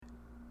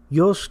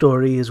Your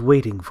story is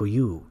waiting for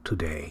you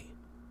today.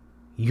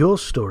 Your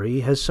story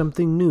has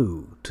something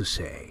new to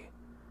say.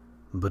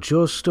 But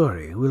your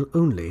story will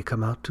only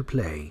come out to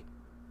play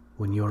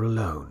when you're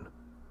alone.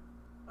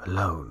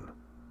 Alone.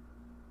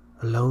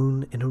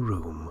 Alone in a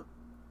room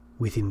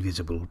with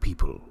invisible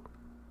people.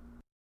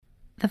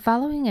 The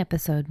following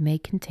episode may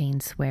contain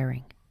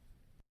swearing.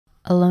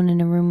 Alone in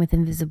a Room with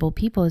Invisible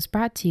People is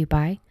brought to you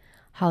by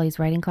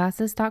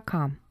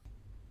hollyswritingclasses.com.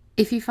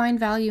 If you find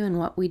value in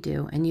what we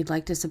do and you'd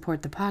like to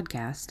support the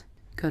podcast,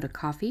 go to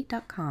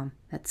ko-fi.com.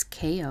 That's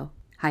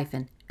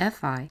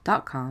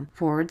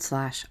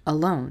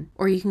ko-fi.com/alone,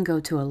 or you can go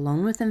to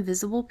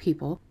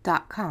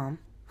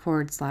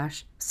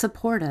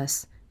alonewithinvisiblepeople.com/support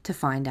us to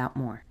find out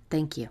more.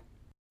 Thank you.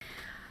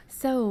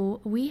 So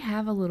we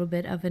have a little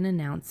bit of an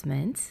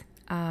announcement.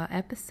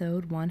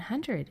 Episode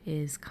 100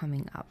 is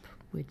coming up,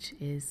 which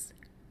is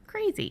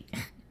crazy.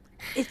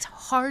 It's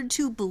hard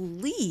to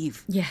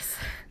believe. Yes.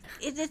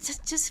 It's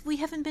just, we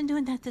haven't been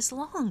doing that this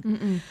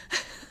long.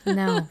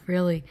 No,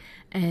 really.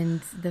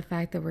 And the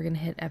fact that we're going to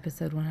hit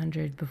episode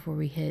 100 before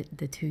we hit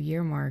the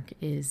 2-year mark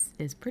is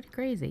pretty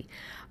crazy.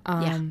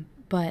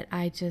 But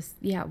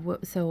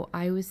so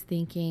I was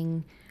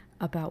thinking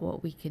about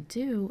what we could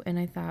do, and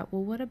I thought,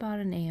 well, what about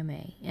an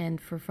AMA?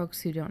 And for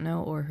folks who don't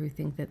know or who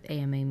think that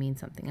AMA means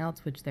something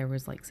else, which there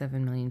was like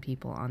 7 million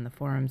people on the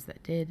forums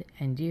that did,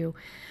 and you,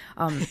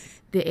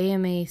 the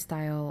AMA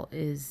style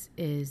is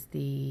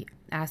the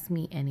Ask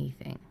Me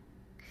Anything.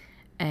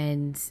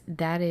 And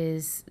that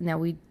is, now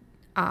we,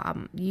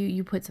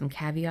 you put some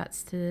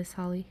caveats to this,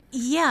 Holly?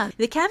 Yeah,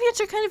 the caveats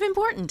are kind of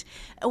important.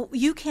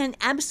 You can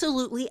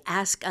absolutely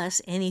ask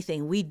us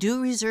anything. We do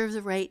reserve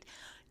the right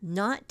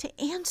not to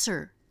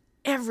answer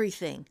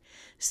everything.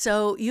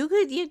 So you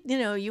could,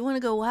 you want to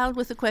go wild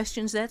with the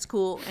questions, that's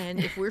cool. And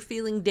if we're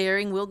feeling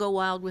daring, we'll go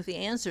wild with the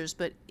answers.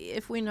 But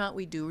if we're not,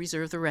 we do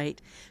reserve the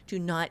right to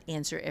not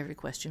answer every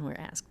question we're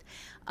asked.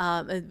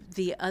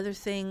 The other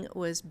thing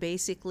was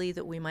basically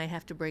that we might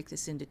have to break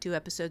this into 2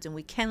 episodes, and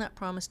we cannot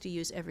promise to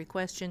use every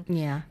question.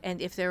 Yeah.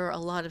 And if there are a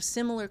lot of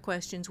similar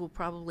questions, we'll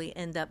probably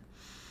end up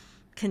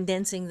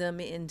condensing them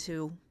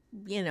into,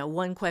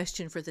 1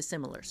 question for the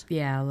similars.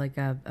 Yeah, like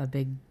a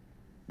big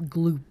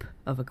gloop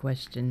of a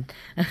question.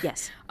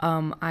 Yes.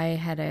 I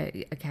had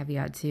a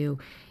caveat too,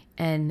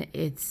 and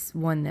it's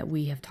one that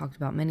we have talked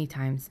about many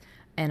times,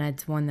 and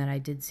it's one that I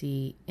did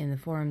see in the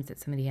forums that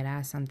somebody had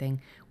asked something.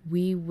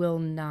 We will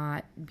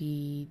not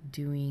be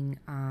doing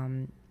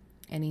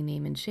any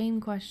name and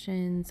shame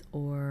questions,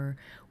 or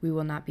we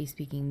will not be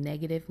speaking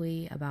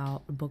negatively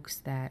about books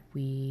that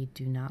we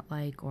do not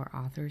like or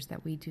authors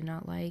that we do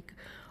not like.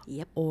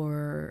 Yep.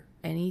 Or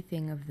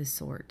anything of the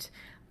sort.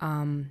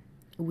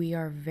 We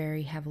are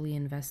very heavily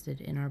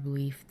invested in our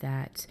belief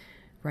that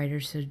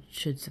writers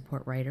should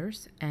support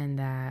writers, and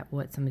that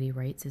what somebody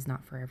writes is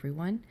not for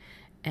everyone,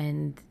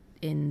 and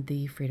in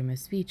the freedom of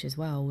speech as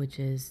well, which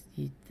is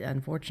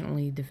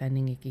unfortunately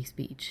defending icky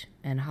speech.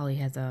 And Holly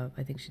has I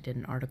think she did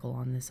an article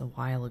on this a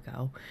while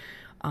ago.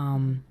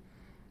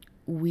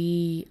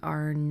 We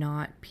are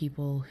not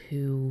people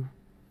who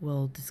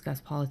will discuss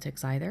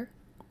politics either,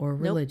 or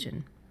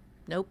religion.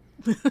 Nope.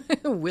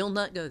 Will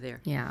not go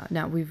there. Yeah.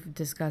 Now, we've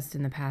discussed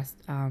in the past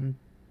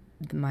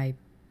my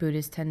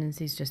Buddhist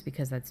tendencies, just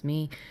because that's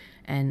me,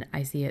 and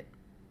I see it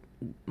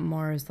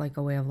more as like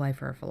a way of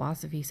life or a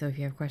philosophy. So if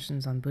you have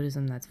questions on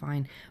Buddhism, that's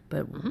fine.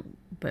 But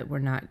we're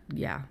not.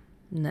 Yeah.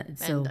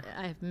 So and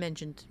I've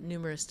mentioned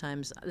numerous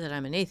times that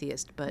I'm an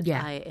atheist, but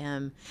Yeah. I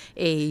am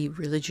a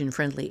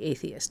religion-friendly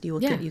atheist. You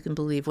can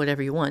believe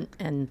whatever you want,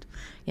 and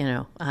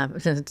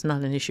it's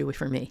not an issue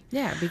for me.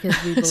 Yeah, because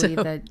we believe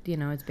that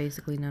it's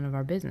basically none of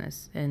our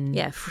business. And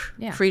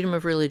freedom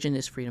of religion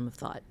is freedom of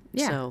thought.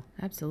 Yeah, so.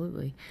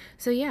 Absolutely.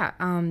 So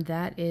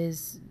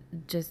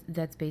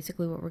that's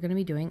basically what we're going to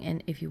be doing.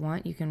 And if you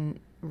want, you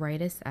can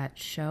write us at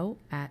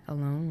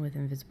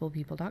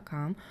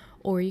show@alonewithinvisiblepeople.com,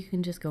 or you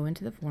can just go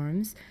into the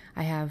forums.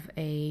 I have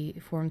a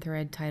forum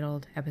thread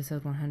titled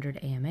Episode 100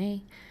 AMA,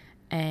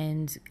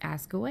 and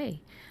ask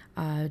away.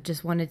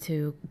 Just wanted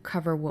to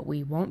cover what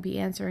we won't be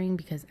answering,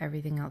 because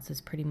everything else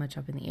is pretty much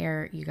up in the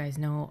air. You guys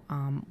know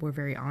we're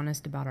very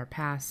honest about our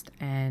past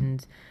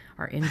and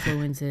our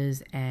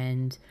influences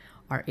and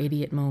our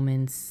idiot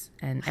moments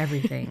and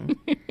everything.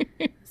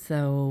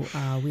 So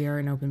we are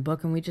an open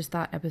book, and we just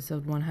thought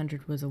episode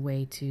 100 was a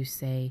way to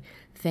say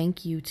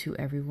thank you to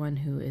everyone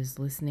who is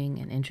listening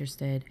and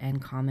interested and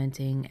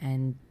commenting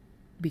and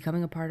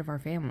becoming a part of our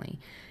family.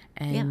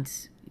 And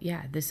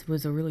this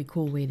was a really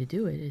cool way to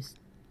do it, is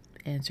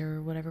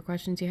answer whatever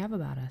questions you have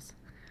about us.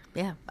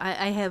 Yeah,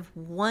 I have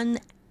one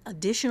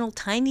additional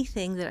tiny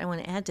thing that I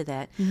want to add to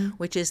that,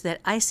 which is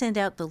that I send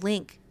out the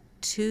link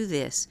to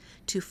this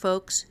to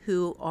folks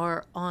who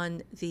are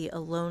on the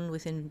Alone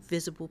with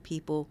Invisible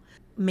People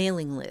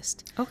mailing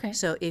list. Okay.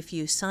 So if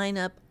you sign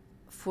up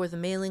for the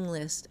mailing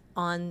list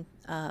on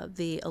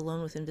the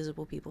Alone with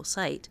Invisible People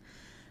site,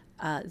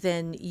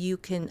 then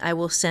I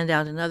will send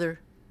out another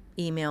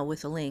email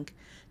with a link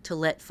to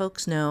let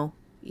folks know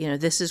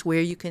this is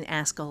where you can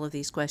ask all of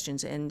these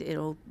questions, and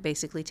it'll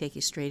basically take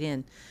you straight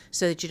in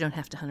so that you don't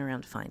have to hunt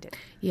around to find it.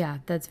 Yeah,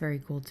 that's very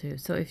cool too.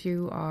 So if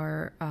you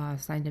are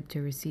signed up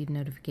to receive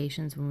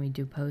notifications when we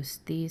do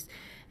post these,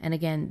 and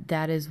again,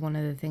 that is one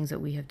of the things that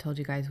we have told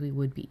you guys we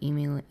would be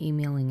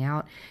emailing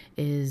out,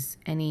 is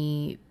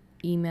any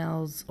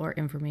emails or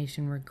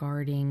information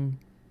regarding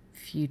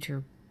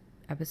future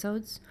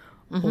episodes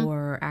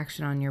or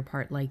action on your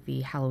part, like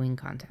the Halloween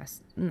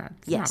contest.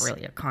 It's not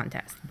really a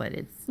contest, but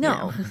it's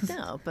No,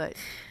 but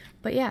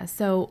yeah.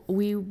 So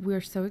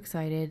we're so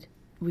excited.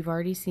 We've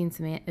already seen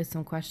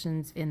some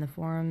questions in the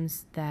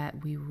forums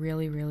that we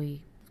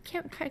really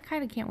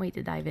can't wait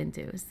to dive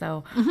into.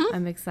 So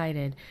I'm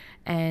excited,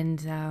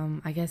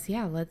 and I guess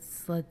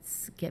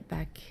let's get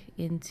back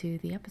into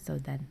the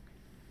episode then.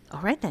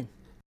 All right then.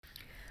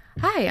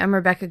 Hi, I'm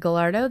Rebecca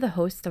Gallardo, the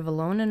host of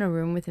Alone in a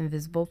Room with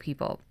Invisible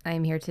People. I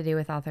am here today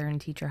with author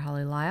and teacher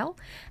Holly Lyle,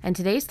 and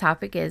today's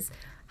topic is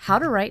how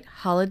to write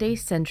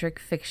holiday-centric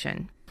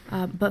fiction.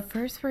 But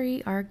first,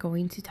 we are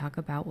going to talk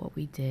about what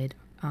we did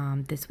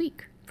this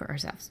week for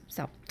ourselves.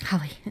 So,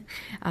 Holly,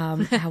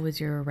 how was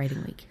your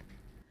writing week?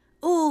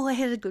 Oh, I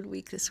had a good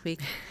week this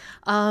week.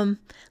 Let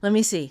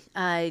me see.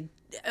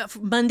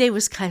 Monday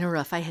was kind of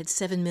rough. I had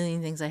 7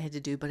 million things I had to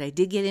do, but I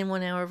did get in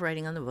 1 hour of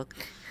writing on the book.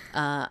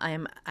 I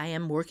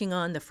am working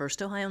on the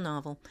first Ohio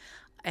novel,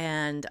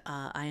 and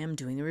I am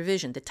doing the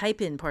revision, the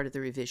type-in part of the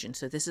revision.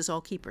 So this is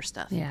all keeper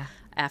stuff. Yeah.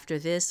 After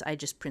this, I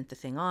just print the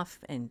thing off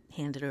and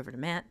hand it over to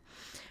Matt.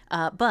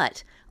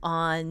 But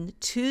on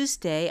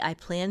Tuesday, I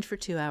planned for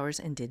 2 hours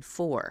and did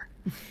 4.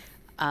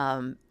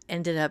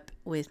 Ended up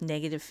with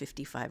negative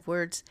 55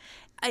 words.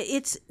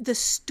 It's the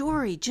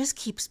story just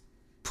keeps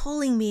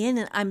pulling me in,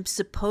 and I'm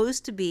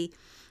supposed to be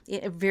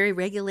very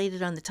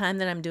regulated on the time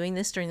that I'm doing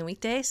this during the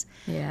weekdays.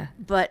 Yeah.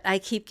 But I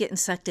keep getting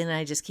sucked in, and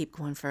I just keep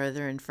going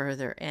further and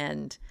further.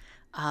 And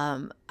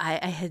I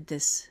had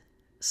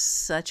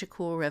such a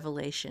cool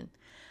revelation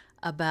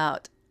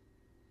about,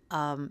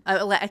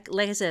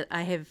 like I said,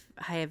 I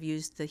have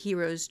used the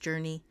hero's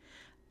journey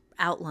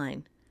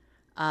outline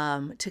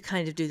to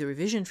kind of do the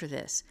revision for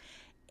this.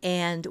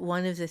 And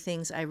one of the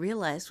things I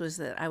realized was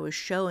that I was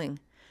showing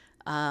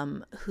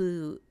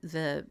who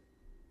the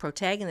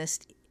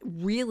protagonist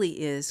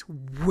really is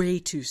way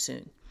too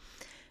soon.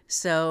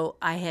 So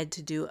I had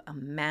to do a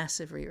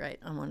massive rewrite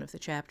on one of the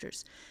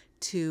chapters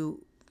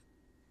to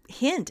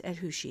hint at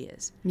who she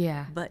is.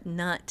 Yeah. But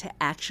not to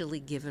actually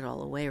give it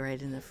all away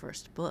right in the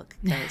first book,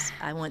 because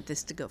I want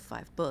this to go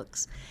 5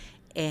 books.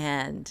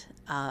 And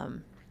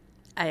I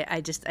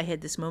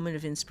had this moment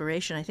of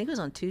inspiration. I think it was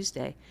on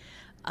Tuesday.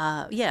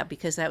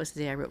 Because that was the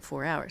day I wrote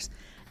 4 hours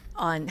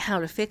on how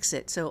to fix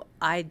it. So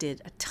I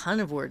did a ton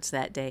of words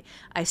that day.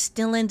 I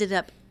still ended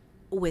up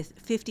with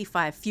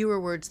 55 fewer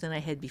words than I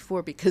had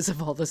before because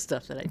of all the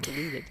stuff that I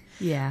deleted.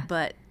 Yeah.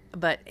 But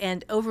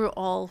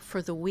overall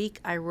for the week,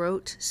 I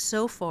wrote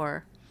so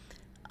far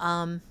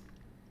 11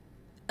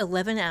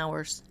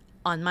 hours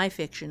on my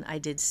fiction. I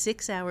did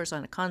 6 hours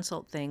on a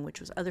consult thing, which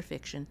was other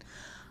fiction.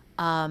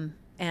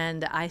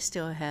 And I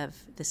still have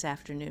this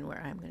afternoon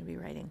where I'm going to be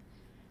writing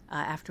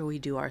after we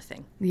do our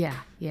thing.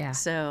 Yeah.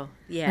 So,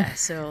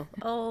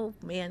 oh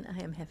man,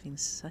 I am having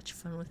such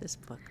fun with this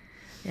book.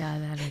 Yeah,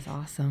 that is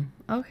awesome.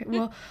 Okay,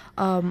 well,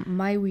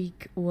 my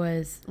week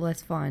was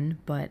less fun,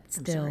 but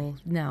still,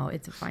 no,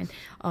 it's fine.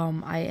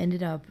 I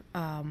ended up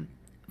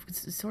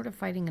sort of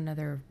fighting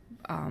another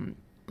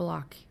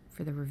block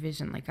for the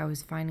revision. Like I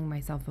was finding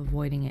myself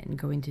avoiding it and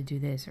going to do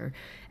this, or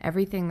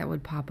everything that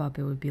would pop up,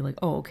 it would be like,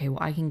 oh, okay, well,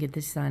 I can get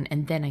this done,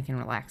 and then I can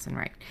relax and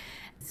write.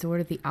 Sort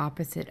of the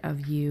opposite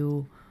of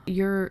you.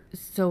 You're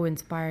so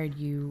inspired,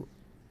 you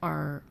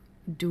are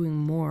doing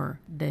more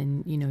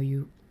than,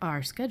 you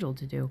are scheduled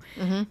to do.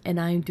 Mm-hmm. And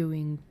I'm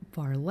doing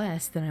far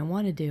less than I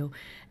want to do.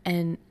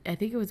 And I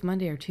think it was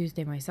Monday or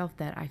Tuesday myself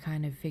that I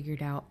kind of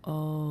figured out,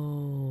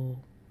 oh,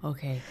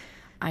 okay,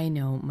 I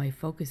know my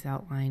focus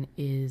outline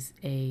is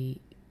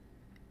a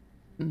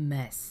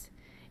mess.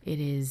 It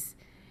is,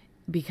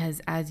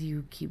 because as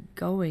you keep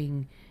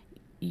going,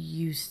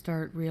 you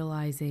start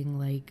realizing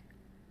like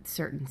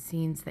certain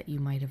scenes that you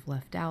might have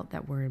left out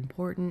that were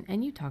important,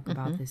 and you talk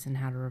about this in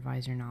How to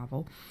Revise Your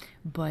Novel,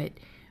 but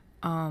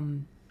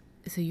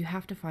so you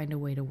have to find a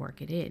way to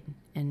work it in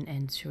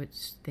and switch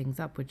things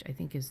up, which I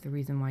think is the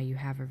reason why you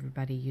have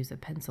everybody use a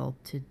pencil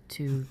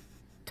to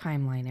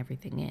timeline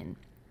everything in.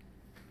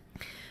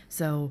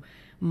 So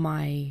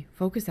my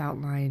focus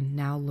outline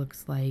now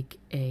looks like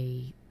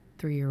a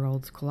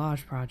 3-year-old's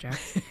collage project,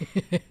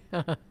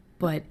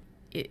 but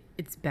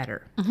it's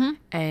better. Mm-hmm.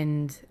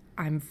 And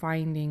I'm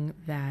finding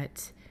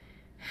that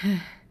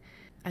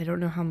I don't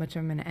know how much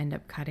I'm going to end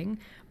up cutting,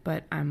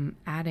 but I'm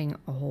adding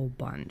a whole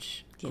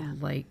bunch. Yeah.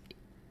 Like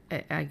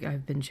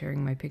I've been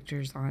sharing my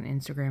pictures on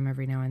Instagram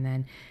every now and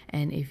then,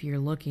 and if you're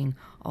looking,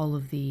 all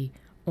of the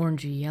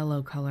orangey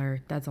yellow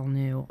color, that's all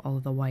new. All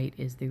of the white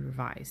is the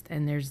revised,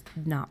 and there's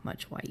not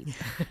much white.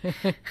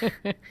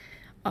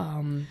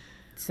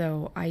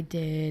 So I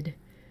did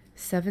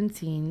 7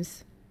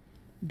 scenes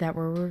that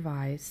were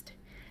revised,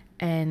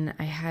 and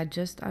I had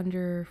just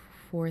under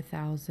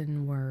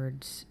 4,000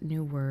 words,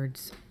 new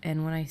words.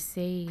 And when I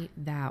say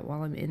that,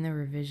 while I'm in the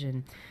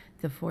revision,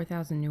 the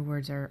 4,000 new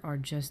words are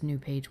just new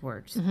page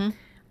words.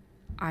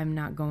 I'm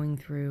not going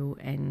through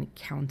and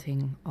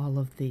counting all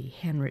of the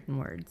handwritten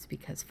words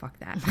because fuck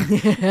that.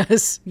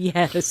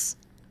 Yes.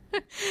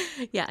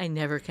 Yeah, I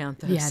never count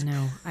those. Yeah,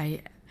 no,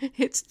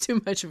 It's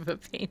too much of a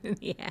pain in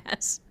the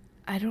ass.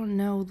 I don't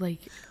know,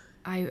 like,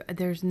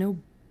 there's no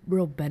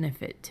real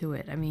benefit to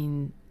it. I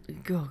mean,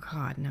 oh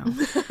God, no.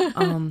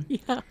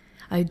 Yeah.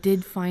 I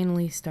did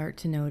finally start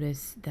to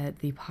notice that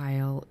the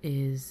pile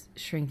is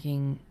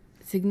shrinking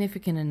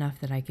significant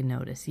enough that I can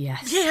notice.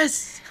 Yes.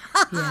 Yes.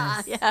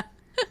 Yes. Yeah.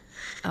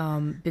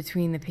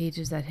 Between the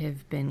pages that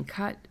have been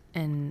cut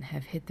and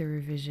have hit the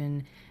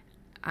revision,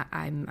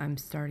 I'm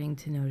starting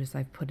to notice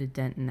I've put a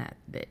dent in that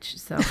bitch.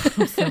 So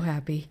I'm so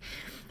happy.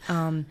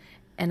 And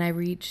I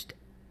reached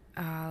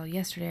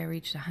yesterday. I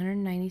reached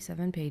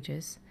 197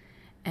 pages,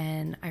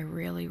 and I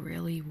really,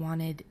 really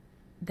wanted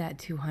that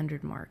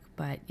 200 mark.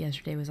 But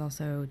yesterday was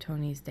also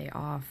Tony's day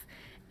off,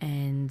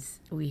 and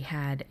we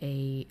had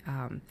a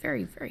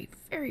very, very,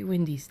 very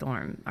windy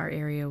storm. Our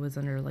area was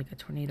under like a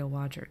tornado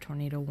watch or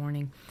tornado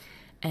warning,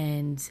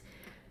 and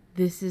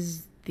this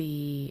is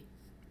the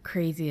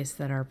craziest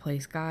that our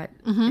place got.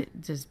 It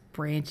just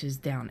branches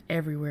down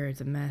everywhere. It's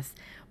a mess.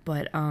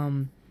 But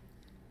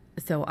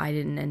so I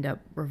didn't end up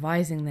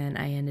revising then.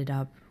 I ended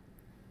up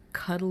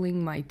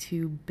cuddling my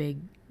two big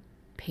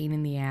pain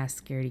in the ass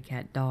scaredy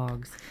cat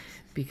dogs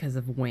because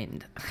of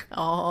wind.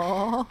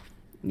 Oh.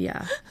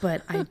 Yeah,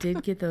 but I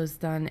did get those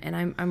done, and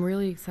I'm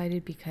really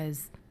excited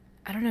because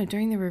I don't know,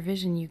 during the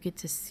revision you get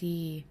to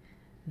see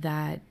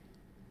that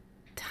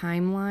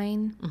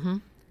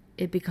timeline.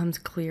 It becomes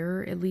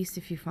clearer, at least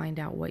if you find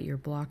out what your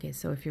block is.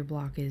 So if your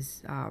block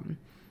is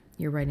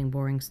you're writing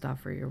boring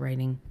stuff, or you're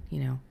writing,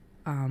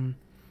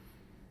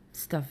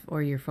 stuff,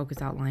 or your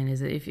focus outline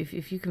is,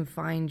 if you can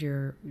find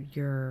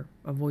your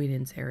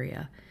avoidance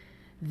area,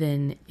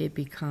 then it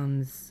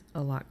becomes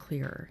a lot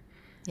clearer.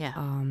 Yeah.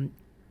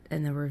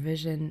 And the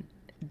revision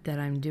that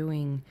I'm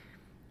doing,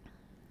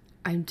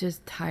 I'm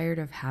just tired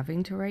of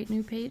having to write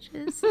new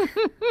pages.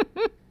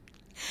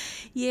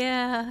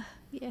 Yeah.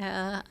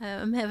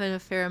 I'm having a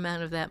fair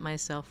amount of that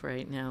myself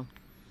right now.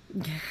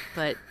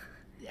 But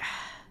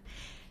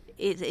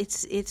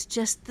it's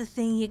just the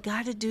thing you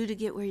got to do to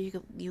get where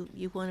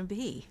you want to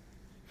be.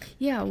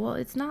 Yeah, well,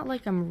 it's not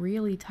like I'm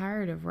really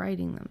tired of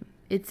writing them.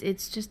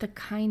 It's just a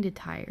kind of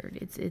tired.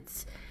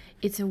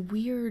 It's a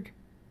weird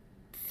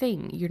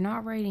thing. You're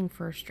not writing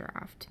first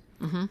draft,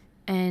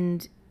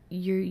 and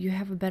you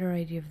have a better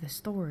idea of the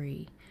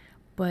story,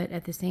 but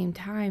at the same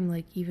time,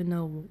 like, even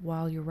though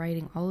while you're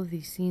writing all of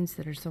these scenes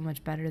that are so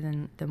much better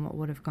than what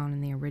would have gone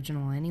in the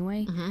original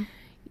anyway,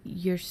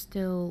 you're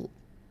still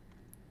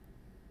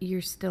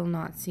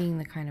not seeing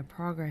the kind of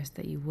progress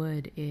that you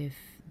would if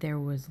there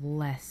was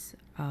less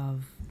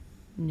of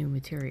new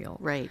material.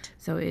 Right.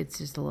 So it's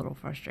just a little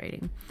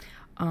frustrating.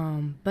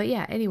 But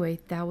yeah, anyway,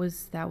 that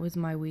was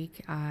my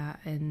week,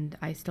 and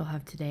I still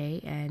have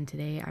today, and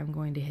today I'm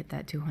going to hit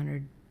that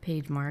 200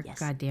 page mark. Yes.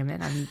 God damn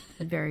it. I'm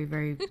very,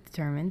 very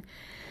determined.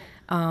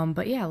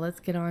 But yeah, let's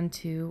get on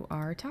to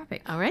our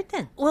topic. All right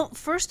then. Well,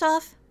 first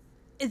off,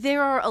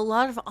 there are a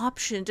lot of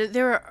options.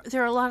 There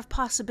are a lot of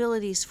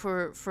possibilities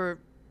for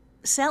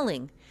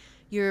selling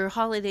your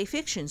holiday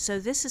fiction. So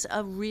this is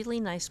a really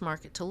nice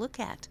market to look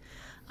at.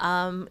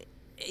 There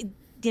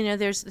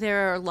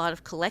are a lot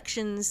of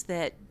collections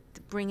that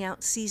bring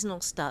out seasonal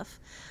stuff,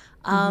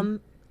 but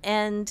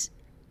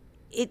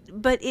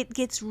it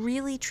gets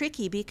really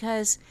tricky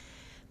because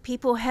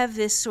people have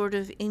this sort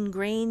of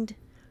ingrained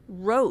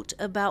rote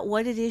about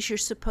what it is you're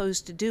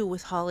supposed to do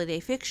with holiday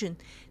fiction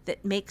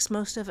that makes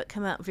most of it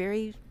come out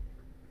very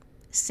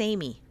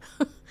samey.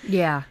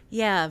 Yeah.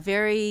 Yeah,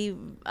 very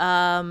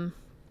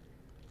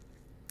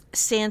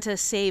Santa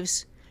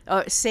saves,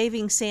 or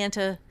saving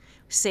Santa,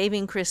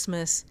 saving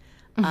Christmas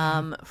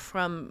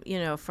from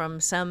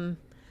some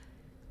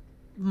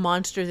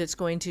monster that's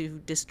going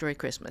to destroy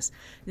Christmas.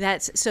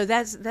 That's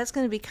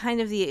going to be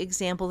kind of the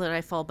example that I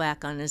fall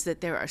back on, is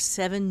that there are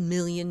 7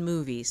 million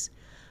movies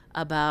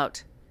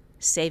about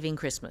saving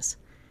Christmas.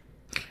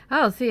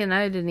 Oh, see, and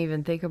I didn't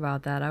even think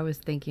about that. I was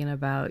thinking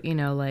about,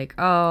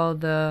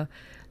 the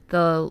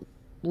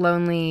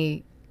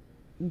lonely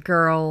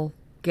girl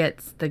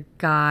gets the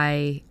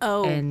guy.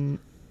 Oh. And,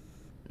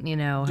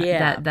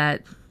 Yeah.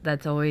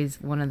 that's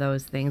always one of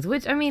those things,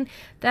 which, I mean,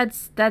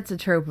 that's a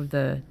trope of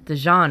the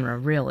genre,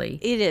 really.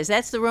 It is.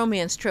 That's the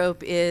romance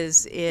trope,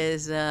 is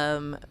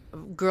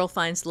girl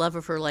finds love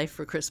of her life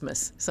for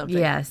Christmas, something.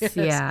 Yes.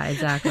 Yeah,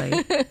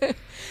 exactly.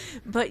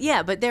 But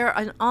there are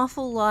an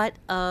awful lot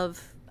of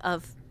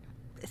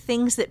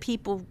things that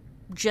people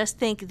just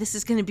think this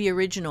is going to be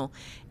original,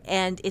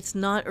 and it's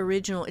not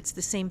original. It's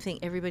the same thing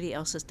everybody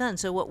else has done.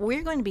 So what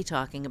we're going to be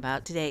talking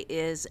about today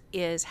is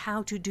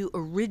how to do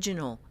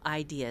original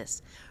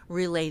ideas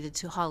related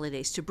to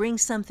holidays, to bring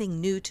something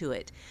new to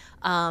it.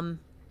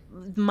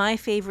 My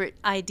favorite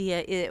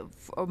idea,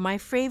 or my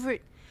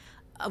favorite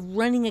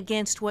running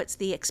against what's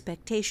the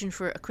expectation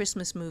for a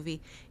Christmas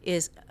movie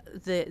is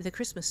the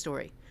Christmas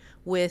Story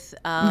with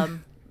the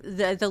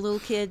little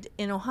kid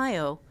in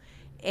Ohio,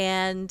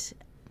 and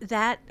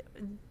that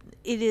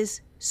it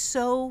is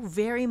so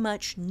very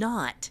much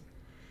not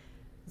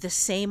the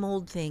same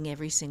old thing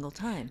every single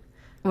time.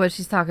 What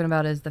she's talking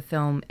about is the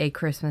film A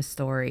Christmas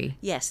Story.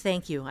 Yes,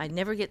 thank you. I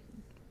never get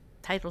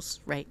titles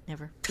right,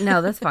 never.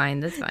 No, that's fine.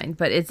 That's fine.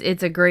 But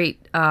it's a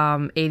great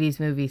 80s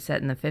movie set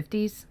in the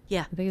 50s.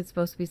 Yeah. I think it's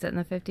supposed to be set in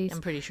the 50s.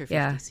 I'm pretty sure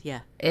 50s, yeah.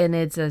 And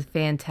it's a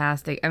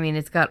fantastic, I mean,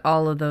 it's got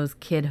all of those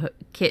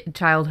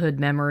childhood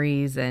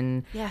memories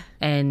and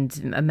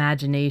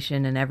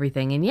imagination and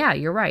everything. And yeah,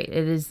 you're right.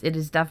 It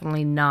is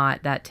definitely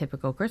not that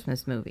typical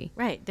Christmas movie.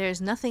 Right. There's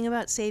nothing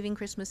about saving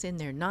Christmas in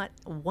there. Not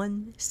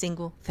one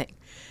single thing.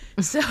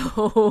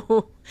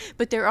 So,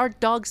 but there are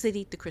dogs that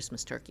eat the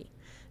Christmas turkey.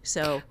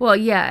 So, well,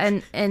 yeah,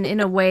 and in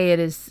a way, it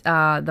is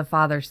the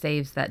father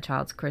saves that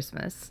child's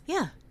Christmas.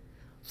 Yeah.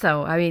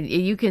 So, I mean,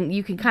 you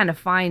can kind of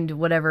find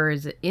whatever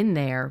is in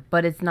there,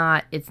 but it's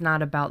not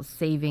about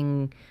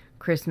saving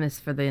Christmas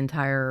for the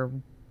entire,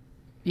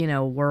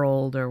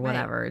 world or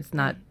whatever. Right. It's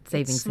not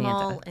saving it's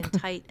small Santa. And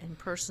tight and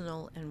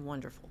personal and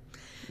wonderful.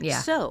 Yeah.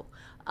 So,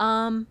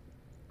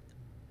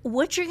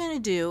 what you're going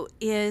to do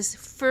is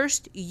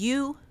first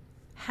you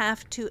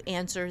have to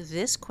answer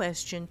this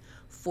question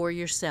for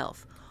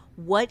yourself.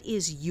 What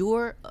is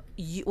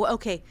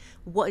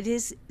what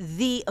is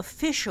the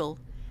official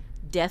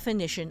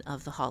definition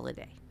of the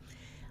holiday?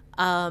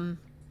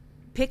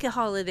 Pick a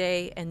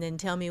holiday and then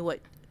tell me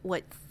what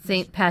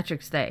St.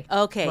 Patrick's Day.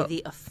 Okay, well,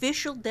 the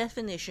official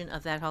definition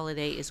of that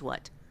holiday is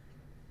what?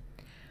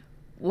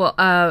 Well,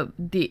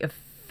 the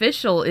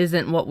official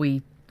isn't what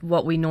we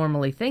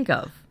normally think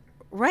of.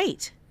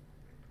 Right.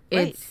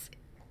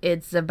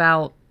 It's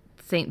about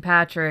St.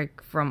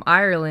 Patrick from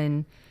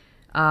Ireland.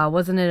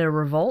 Wasn't it a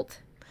revolt?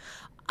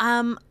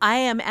 I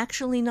am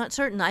actually not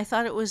certain. I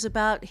thought it was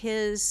about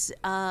his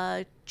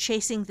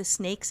chasing the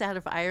snakes out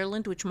of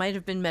Ireland, which might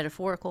have been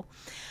metaphorical.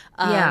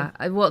 Yeah,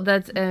 well,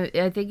 that's.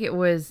 I think it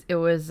was.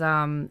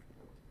 Damn.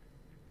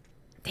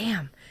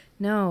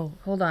 No,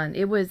 hold on.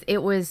 It was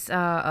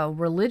a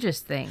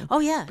religious thing. Oh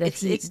yeah, it's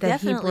that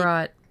definitely, he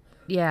brought.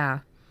 Yeah.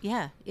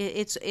 Yeah,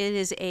 it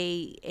is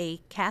a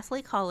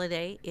Catholic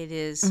holiday. It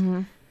is,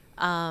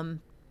 and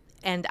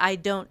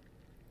I've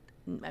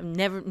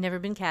never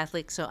been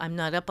Catholic, so I'm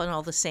not up on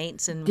all the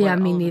saints and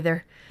me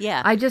neither.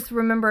 Yeah, I just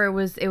remember it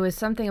was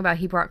something about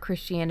he brought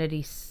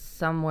Christianity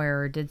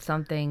somewhere or did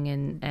something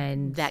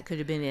and that could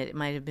have been it. It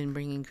might have been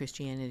bringing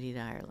Christianity to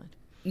Ireland.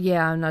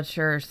 Yeah, I'm not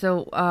sure.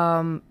 So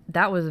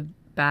that was a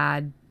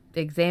bad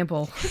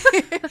example.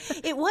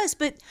 It was,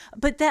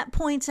 but that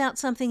points out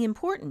something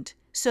important.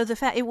 So the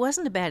fact it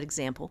wasn't a bad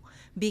example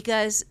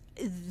because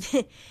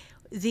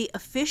the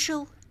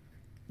official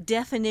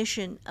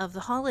definition of the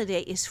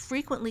holiday is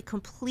frequently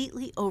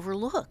completely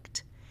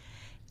overlooked.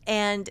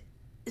 And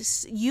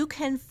you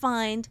can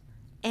find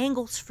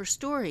angles for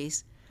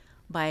stories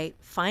by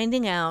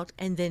finding out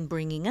and then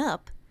bringing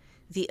up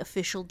the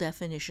official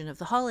definition of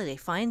the holiday.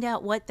 Find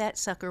out what that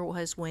sucker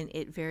was when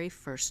it very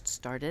first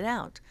started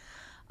out.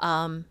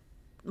 That's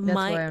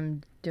why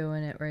I'm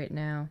doing it right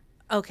now.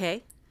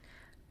 Okay.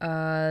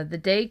 The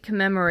day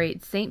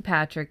commemorates St.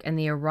 Patrick and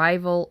the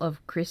arrival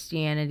of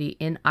Christianity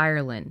in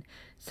Ireland.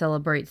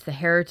 Celebrates the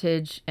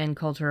heritage and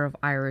culture of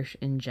Irish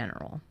in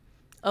general.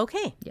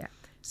 Okay. Yeah.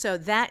 So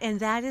that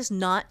is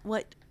not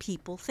what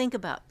people think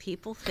about.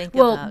 People think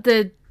about...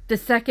 Well, the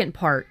second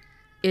part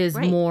is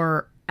right.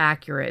 more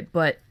accurate,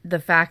 but the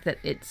fact that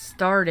it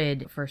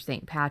started for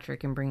St.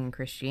 Patrick and bringing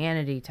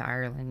Christianity to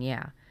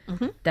Ireland,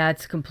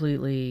 that's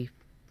completely...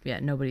 Yeah,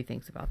 nobody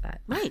thinks about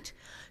that. Right.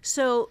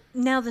 So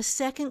now the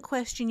second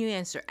question you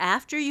answer,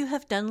 after you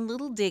have done a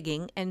little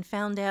digging and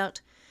found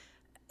out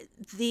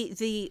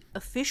the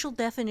official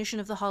definition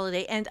of the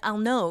holiday, and I'll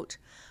note,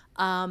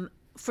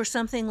 for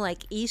something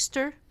like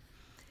Easter,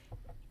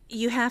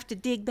 you have to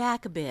dig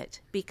back a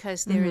bit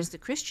because there is the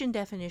Christian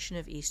definition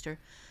of Easter,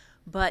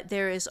 but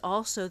there is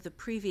also the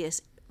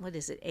previous, what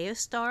is it,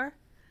 Eostar?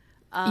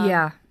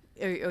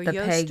 Or the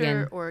Yoster,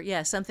 pagan.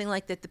 or something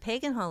like that, the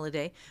pagan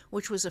holiday,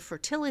 which was a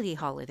fertility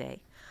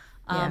holiday,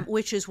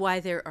 which is why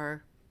there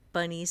are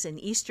bunnies and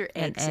Easter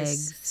eggs,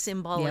 as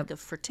symbolic of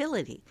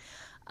fertility.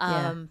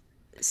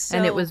 So,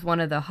 and it was one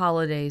of the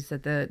holidays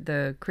that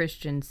the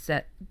Christians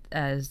set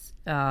as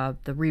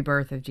the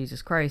rebirth of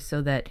Jesus Christ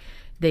so that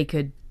they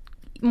could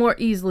more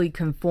easily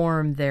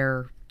conform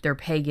their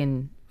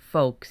pagan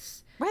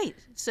folks. Right,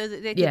 so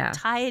that they could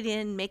tie it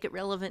in, make it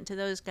relevant to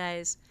those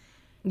guys.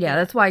 Yeah,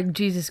 that's why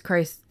Jesus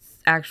Christ's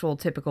actual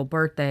typical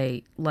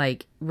birthday,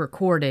 like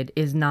recorded,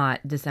 is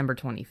not December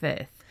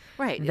 25th.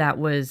 Right. That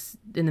was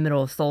in the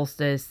middle of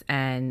solstice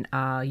and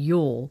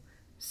Yule.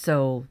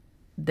 So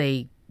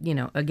they,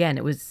 again,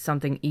 it was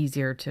something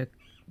easier to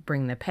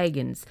bring the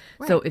pagans.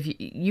 Right. So if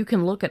you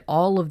can look at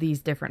all of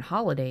these different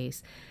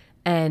holidays,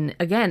 and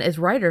again, as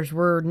writers,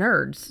 we're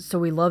nerds, so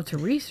we love to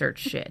research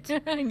shit.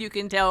 And you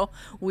can tell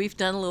we've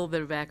done a little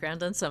bit of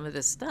background on some of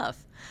this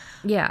stuff.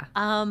 Yeah.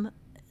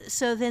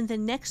 So then the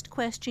next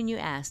question you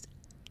ask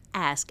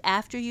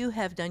after you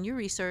have done your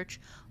research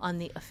on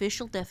the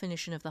official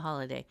definition of the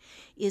holiday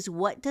is,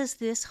 what does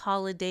this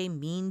holiday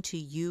mean to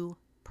you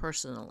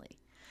personally?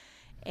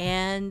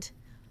 And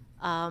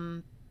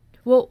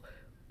Well,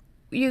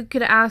 you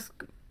could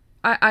ask.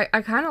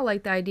 I kind of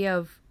like the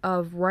idea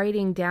of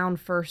writing down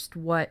first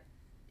what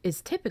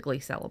is typically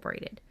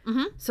celebrated.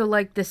 Mm-hmm. So,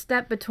 like, the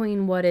step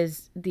between what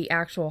is the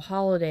actual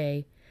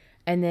holiday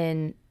and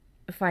then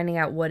finding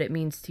out what it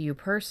means to you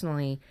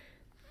personally,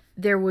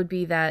 there would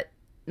be that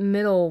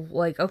middle,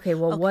 like, okay,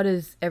 well, what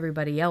does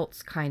everybody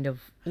else kind of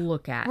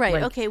look at? right,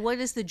 Like, okay, what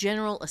is the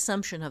general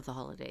assumption of the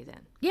holiday then?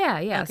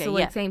 yeah. Okay, So,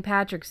 like, yeah. St.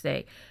 Patrick's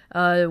Day,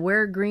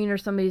 wear green or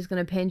somebody's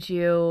going to pinch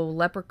you,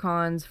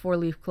 leprechauns,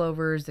 four-leaf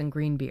clovers, and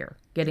green beer,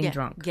 getting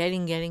drunk.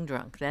 Getting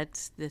drunk.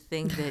 That's the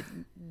thing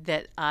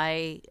that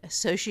I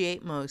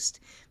associate most,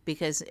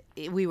 because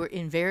we were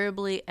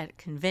invariably at a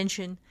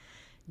convention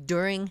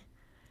during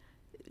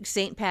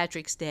St.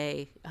 Patrick's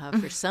Day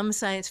for some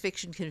science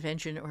fiction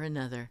convention or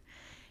another.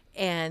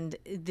 And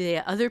the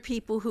other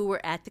people who were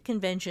at the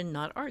convention,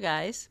 not our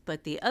guys,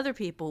 but the other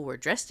people, were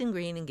dressed in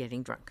green and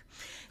getting drunk.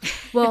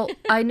 Well,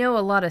 I know a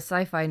lot of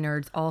sci-fi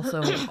nerds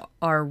also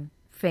are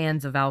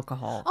fans of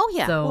alcohol. Oh,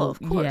 yeah. So, Well, of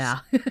course. yeah.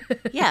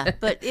 Yeah,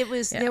 but it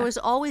was there was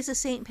always a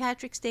St.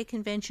 Patrick's Day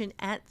convention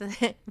at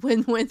the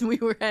when we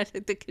were at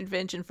the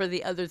convention for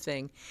the other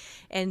thing,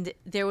 and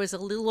there was a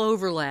little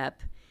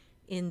overlap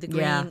in the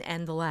green Yeah.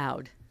 and the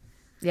loud.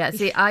 Yeah,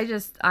 see,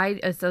 I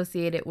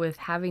associate it with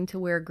having to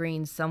wear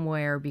green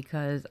somewhere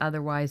because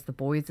otherwise the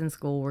boys in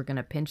school were going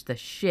to pinch the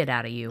shit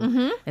out of you.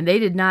 Mm-hmm. And they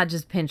did not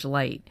just pinch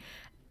light.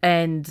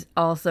 And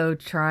also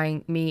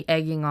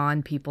egging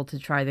on people to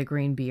try the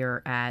green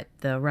beer at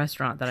the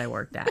restaurant that I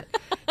worked at.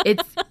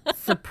 It's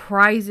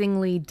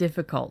surprisingly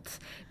difficult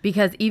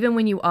because even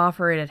when you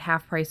offer it at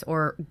half price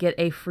or get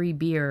a free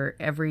beer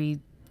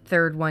every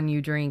third one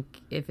you drink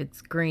if it's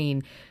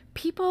green,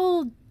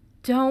 people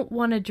don't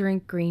want to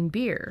drink green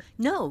beer.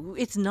 No,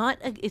 it's not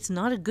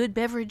a good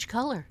beverage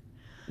color.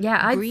 Yeah,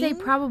 I'd say Green?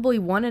 probably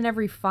 1 in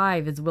every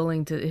 5 is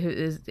willing to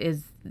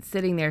is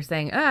sitting there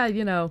saying,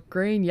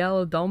 green,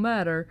 yellow, don't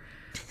matter.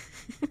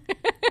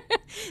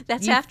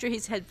 That's after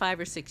he's had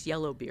 5 or 6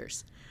 yellow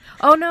beers.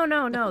 Oh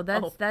no.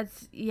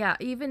 That's yeah.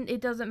 Even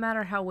it doesn't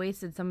matter how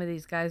wasted some of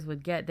these guys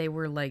would get. They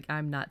were like,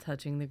 I'm not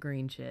touching the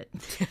green shit.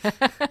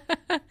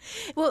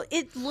 Well,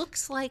 it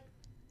looks like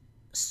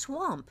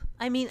swamp.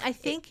 I mean, I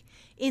think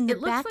in the it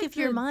looks back like of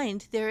your the-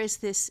 mind there is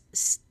this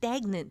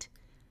stagnant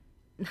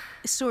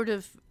sort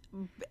of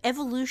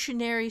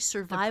evolutionary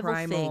survival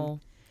thing. Primal.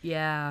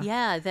 Yeah.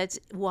 Yeah, that's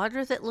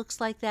water that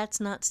looks like that's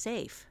not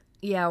safe.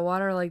 Yeah,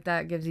 water like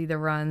that gives you the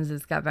runs.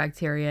 It's got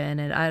bacteria in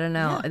it. I don't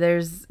know.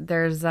 There's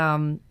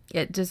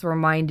it just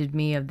reminded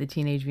me of the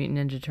Teenage Mutant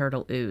Ninja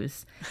Turtle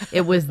ooze.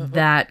 It was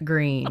that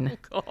green.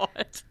 Oh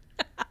God.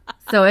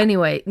 So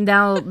anyway,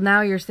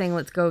 now you're saying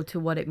let's go to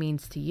what it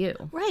means to you.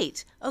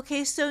 Right.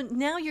 Okay, so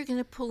now you're going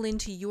to pull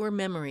into your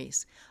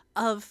memories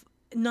of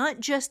not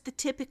just the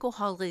typical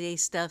holiday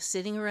stuff,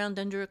 sitting around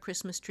under a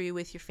Christmas tree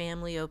with your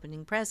family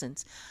opening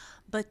presents,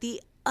 but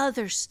the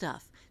other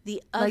stuff.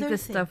 The other Like the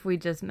thing. stuff we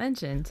just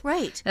mentioned.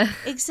 Right.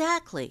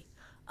 Exactly.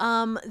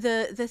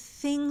 The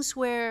things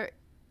where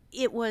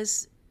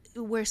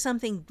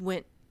something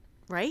went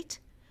right,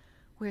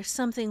 where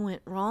something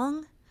went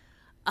wrong,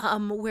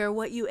 where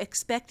what you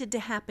expected to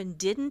happen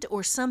didn't,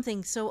 or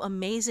something so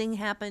amazing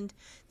happened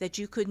that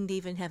you couldn't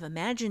even have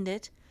imagined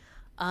it.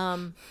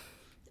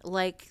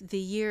 Like the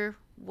year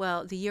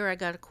I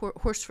got a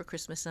horse for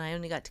Christmas, and I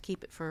only got to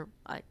keep it for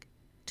like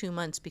 2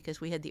 months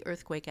because we had the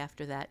earthquake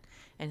after that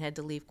and had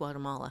to leave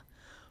Guatemala.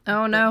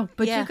 Oh no!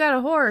 But yeah. you got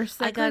a horse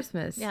at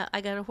Christmas. Yeah,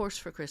 I got a horse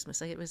for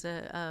Christmas. It was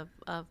a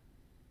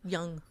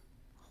young,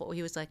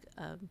 he was like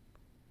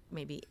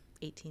maybe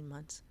 18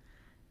 months.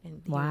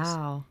 And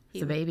Wow,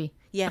 it's a baby.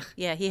 Yeah.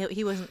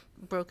 He wasn't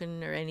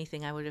broken or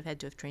anything. I would have had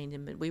to have trained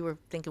him, but we were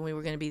thinking we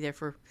were going to be there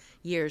for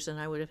years, and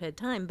I would have had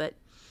time. But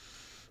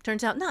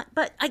turns out not.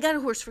 But I got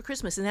a horse for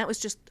Christmas, and that was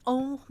just,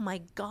 oh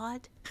my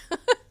God.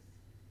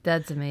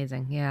 That's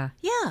amazing. Yeah.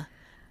 Yeah.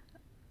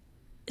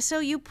 So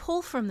you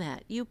pull from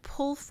that. You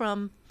pull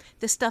from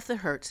the stuff that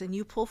hurts, and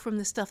you pull from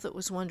the stuff that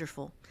was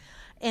wonderful.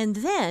 And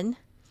then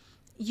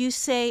you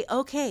say,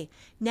 okay,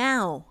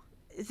 now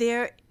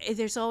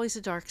there's always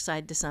a dark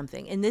side to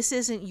something. And this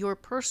isn't your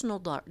personal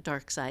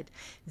dark side.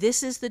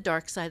 This is the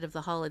dark side of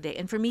the holiday.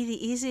 And for me,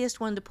 the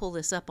easiest one to pull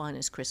this up on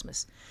is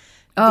Christmas.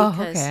 Oh,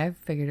 Because- okay. I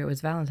figured it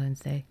was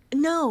Valentine's Day.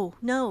 No,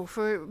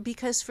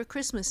 because for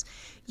Christmas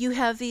you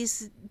have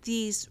these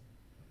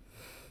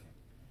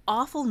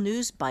awful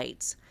news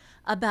bites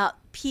about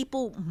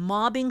people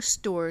mobbing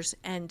stores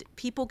and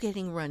people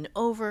getting run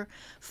over,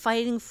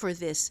 fighting for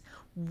this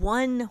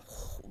one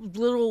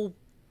little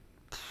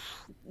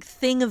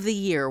thing of the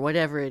year,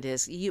 whatever it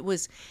is. It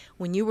was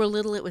when you were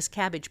little, it was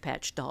Cabbage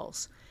Patch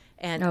Dolls.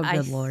 And Oh,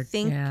 good Lord.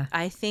 Yeah.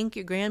 I think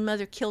your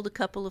grandmother killed a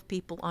couple of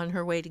people on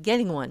her way to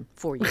getting one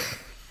for you.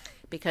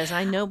 Because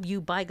I know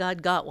you, by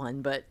God, got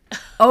one, but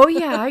Oh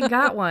yeah, I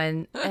got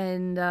one,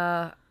 and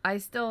I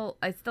still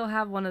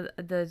have one of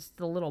the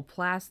little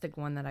plastic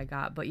one that I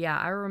got. But yeah,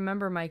 I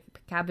remember my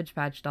Cabbage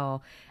Patch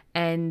doll,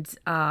 and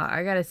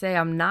I gotta say,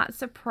 I'm not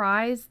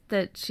surprised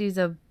that she's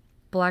a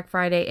Black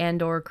Friday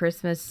and or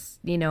Christmas,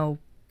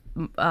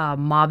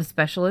 mob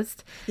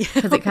specialist,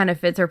 because it kind of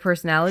fits her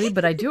personality.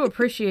 But I do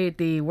appreciate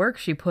the work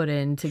she put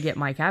in to get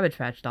my Cabbage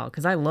Patch doll,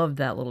 because I loved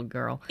that little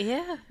girl.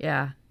 Yeah.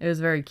 Yeah, it was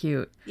very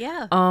cute.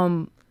 Yeah.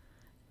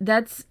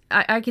 That's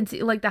I can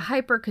see like the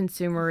hyper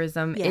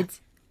consumerism. Yeah.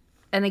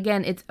 And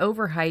again, it's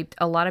overhyped.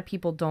 A lot of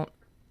people don't.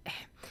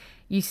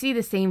 You see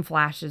the same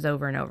flashes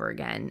over and over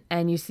again,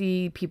 and you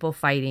see people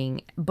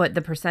fighting, but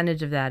the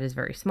percentage of that is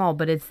very small.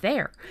 But it's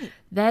there.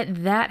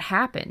 That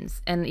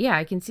happens, and yeah,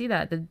 I can see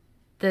that.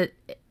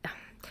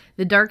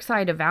 The dark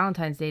side of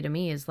Valentine's Day to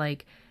me is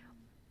like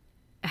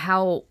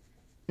how,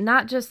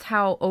 not just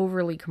how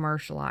overly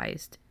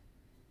commercialized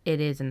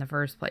it is in the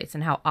first place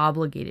and how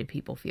obligated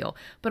people feel,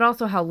 but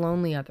also how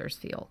lonely others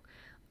feel.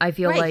 I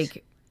feel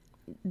like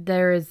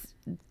there is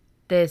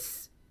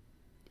this,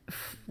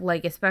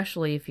 like,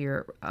 especially if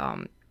you're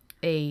an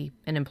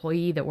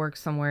employee that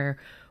works somewhere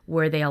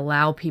where they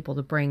allow people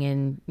to bring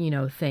in,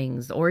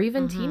 things, or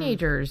even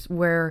teenagers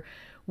where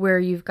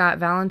you've got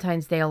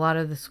Valentine's Day. A lot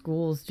of the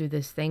schools do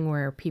this thing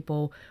where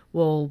people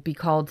will be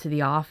called to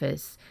the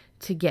office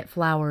to get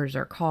flowers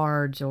or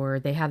cards, or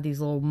they have these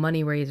little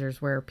money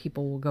raisers where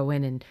people will go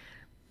in and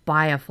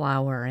buy a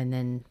flower, and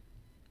then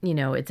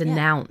it's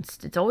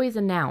announced. It's always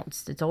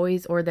announced. It's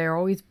always, or they're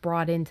always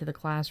brought into the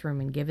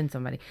classroom and given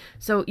somebody.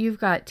 So you've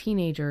got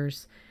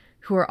teenagers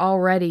who are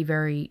already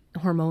very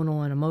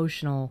hormonal and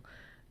emotional,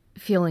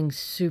 feeling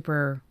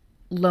super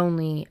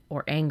lonely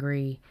or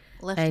angry.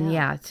 Left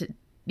out.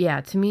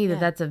 To me,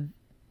 that's a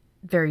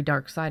very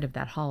dark side of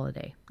that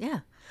holiday. Yeah.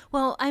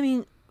 Well, I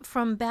mean,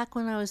 from back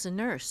when I was a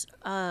nurse,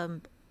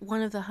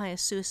 one of the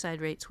highest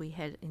suicide rates we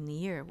had in the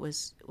year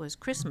was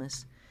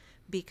Christmas,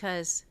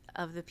 because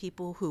of the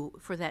people who,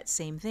 for that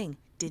same thing,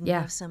 didn't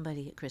have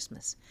somebody at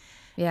Christmas.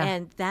 Yeah.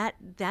 And that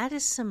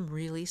is some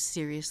really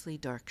seriously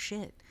dark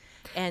shit.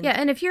 And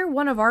and if you're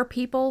one of our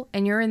people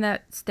and you're in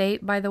that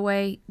state, by the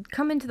way,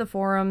 come into the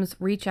forums,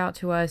 reach out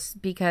to us,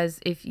 because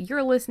if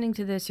you're listening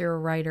to this, you're a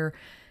writer,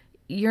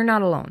 you're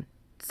not alone.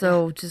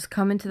 So just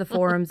come into the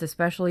forums,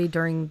 especially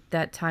during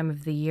that time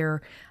of the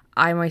year.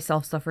 I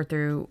myself suffer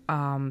through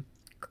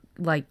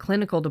like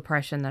clinical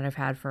depression that I've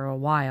had for a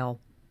while.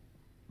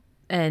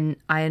 And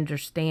I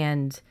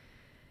understand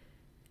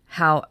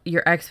how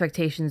your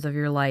expectations of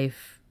your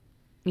life,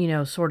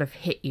 sort of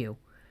hit you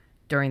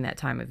during that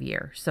time of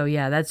year. So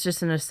yeah, that's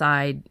just an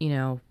aside,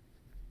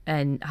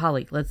 and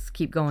Holly, let's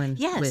keep going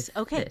with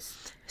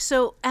this.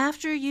 So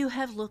after you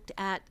have looked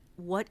at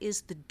what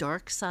is the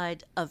dark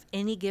side of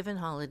any given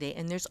holiday,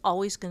 and there's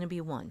always going to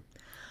be one,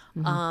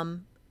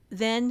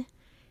 then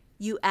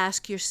you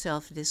ask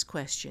yourself this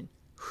question: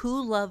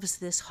 who loves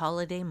this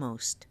holiday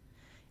most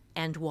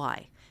and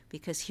why?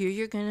 Because here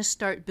you're going to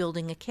start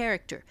building a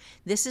character.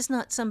 This is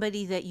not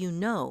somebody that you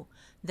know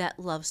that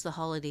loves the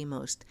holiday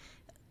most.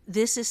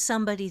 This is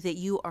somebody that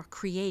you are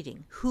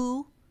creating.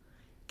 Who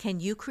can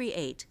you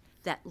create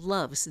that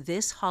loves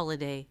this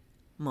holiday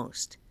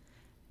most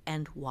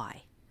and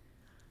why?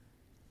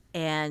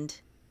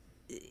 And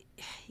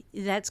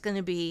that's going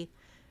to be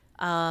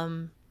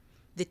the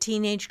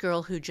teenage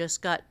girl who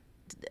just got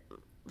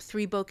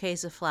 3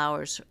 bouquets of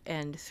flowers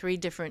and 3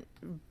 different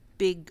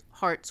big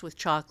hearts with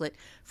chocolate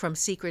from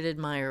secret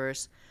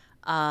admirers.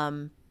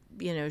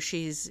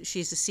 She's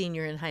a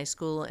senior in high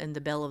school and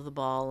the belle of the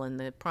ball and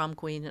the prom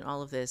queen and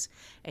all of this,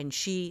 and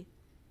she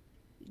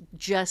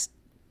just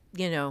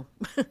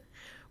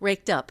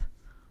raked up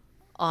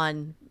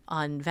on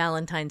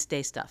Valentine's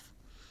Day stuff.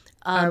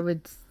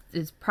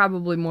 It's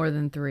probably more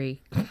than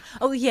 3.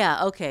 Oh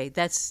yeah, okay,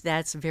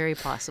 that's very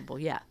possible.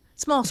 Yeah,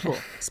 small school.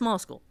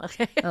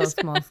 Okay. Oh,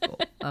 small school.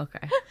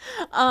 Okay.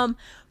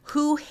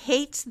 Who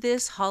hates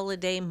this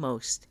holiday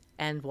most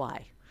and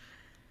why?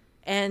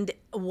 And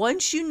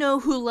once you know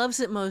who loves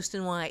it most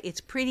and why,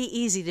 it's pretty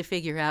easy to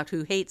figure out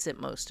who hates it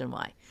most and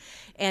why.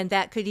 And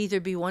that could either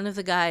be one of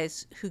the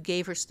guys who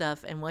gave her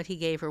stuff, and what he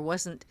gave her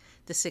wasn't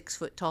the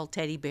 6-foot-tall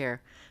teddy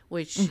bear,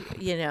 which,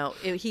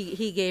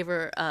 he gave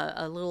her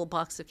a little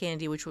box of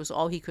candy, which was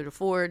all he could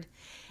afford.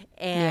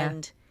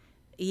 And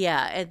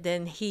and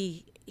then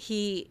he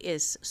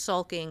is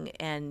sulking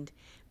and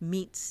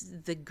meets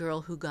the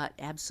girl who got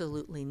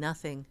absolutely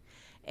nothing,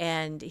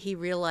 and he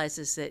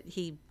realizes that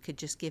he could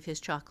just give his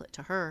chocolate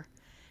to her,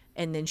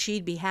 and then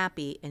she'd be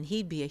happy and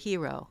he'd be a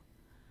hero.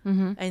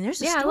 And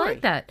there's a story. I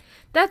like that.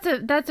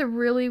 That's a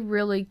really,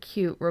 really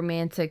cute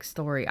romantic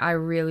story. I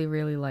really,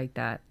 really like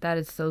that. That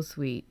is so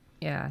sweet.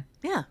 Yeah,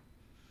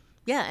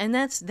 and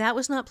that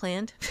was not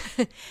planned.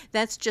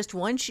 That's just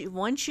once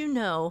you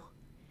know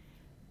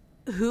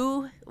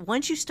who,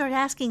 once you start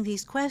asking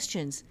these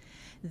questions,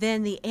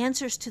 then the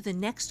answers to the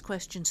next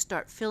question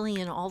start filling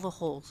in all the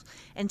holes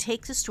and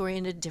take the story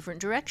in a different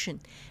direction.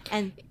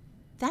 And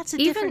that's a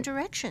different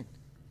direction.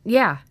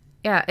 Yeah.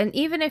 And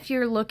even if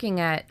you're looking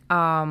at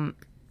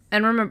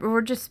And remember,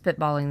 we're just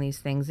spitballing these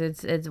things.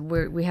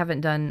 We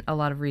haven't done a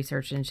lot of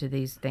research into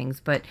these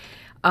things, but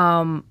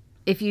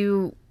if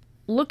you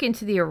look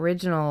into the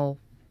original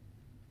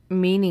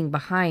meaning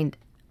behind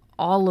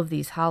all of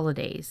these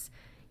holidays,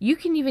 you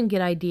can even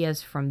get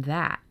ideas from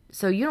that.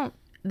 So you don't.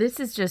 This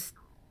is just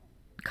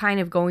kind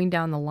of going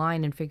down the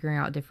line and figuring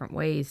out different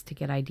ways to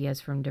get ideas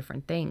from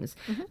different things.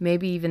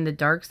 Maybe even the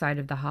dark side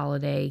of the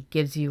holiday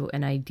gives you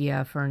an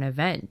idea for an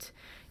event.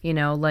 You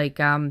know, like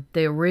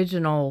the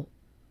original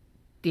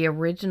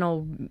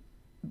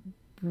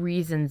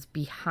reasons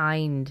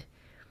behind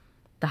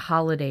the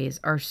holidays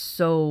are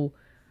so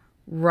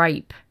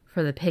ripe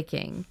for the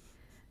picking.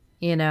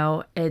 You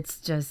know,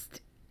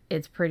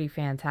 it's pretty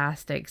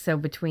fantastic. So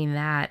between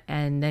that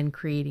and then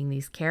creating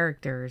these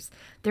characters,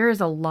 there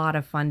is a lot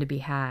of fun to be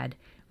had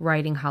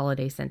writing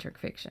holiday-centric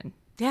fiction.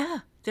 Yeah,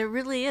 there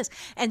really is.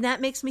 And that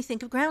makes me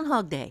think of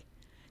Groundhog Day,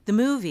 the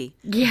movie.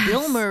 Yes.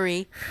 Bill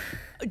Murray,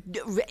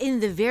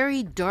 in the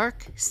very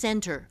dark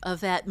center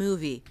of that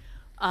movie,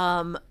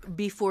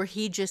 before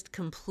he just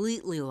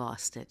completely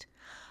lost it.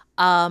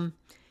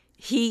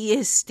 He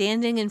is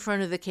standing in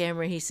front of the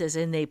camera. He says,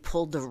 and they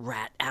pulled the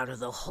rat out of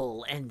the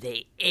hole and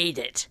they ate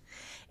it.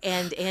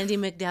 And Andy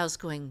McDowell's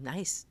going,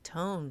 nice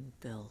tone,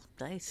 Bill.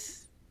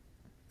 Nice.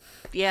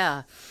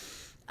 Yeah.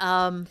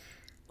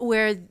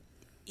 Where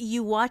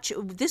you watch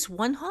this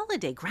one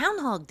holiday,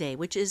 Groundhog Day,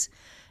 which is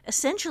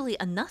essentially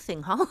a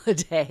nothing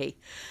holiday.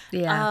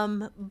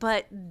 Yeah.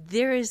 But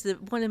there is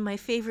one of my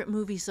favorite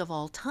movies of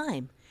all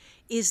time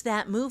is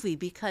that movie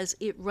because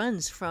it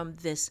runs from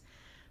this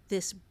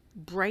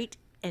bright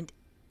and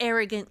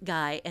arrogant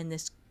guy and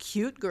this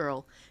cute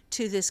girl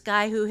to this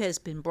guy who has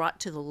been brought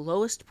to the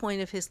lowest point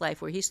of his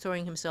life where he's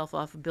throwing himself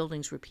off of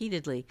buildings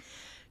repeatedly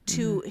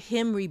to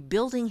him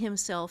rebuilding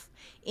himself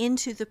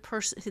into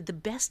the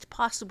best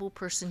possible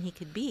person he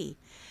could be.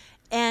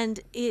 And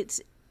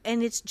it's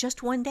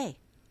just one day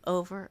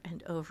over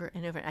and over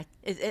and over.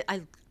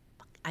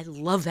 I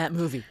love that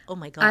movie. Oh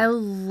my God. I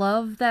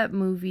love that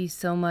movie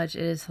so much.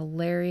 It is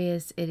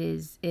hilarious. It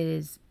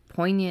is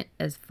poignant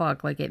as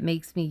fuck. Like, it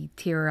makes me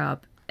tear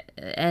up.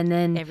 And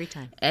then every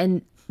time.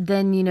 And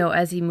then, you know,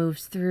 as he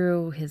moves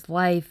through his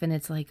life and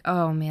it's like,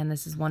 oh man,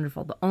 this is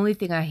wonderful. The only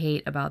thing I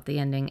hate about the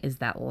ending is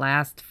that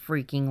last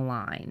freaking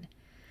line.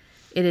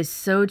 It is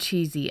so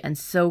cheesy and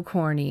so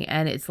corny.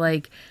 And it's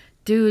like,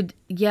 dude,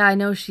 yeah, I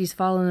know she's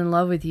fallen in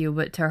love with you,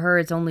 but to her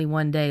it's only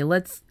one day.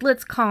 Let's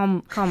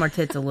calm our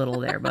tits a little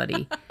there,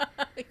 buddy.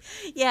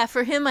 Yeah,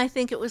 for him I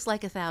think it was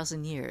like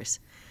 1,000 years.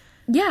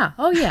 Yeah,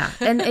 oh yeah.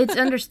 And it's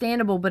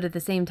understandable, but at the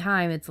same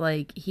time it's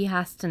like he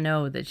has to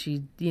know that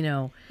she, you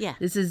know,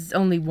 this is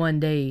only one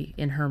day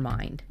in her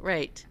mind.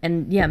 Right.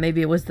 And yeah,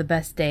 maybe it was the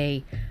best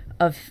day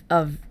of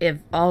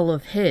all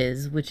of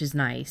his, which is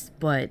nice,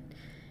 but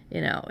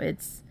you know,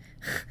 it's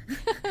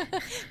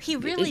he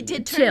really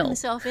did turn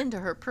himself into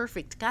her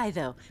perfect guy,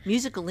 though.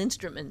 Musical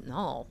instrument and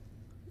all.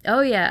 Oh,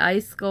 yeah.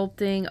 Ice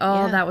sculpting.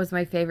 Oh, that was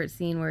my favorite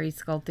scene where he's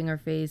sculpting her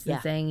face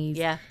and saying he's...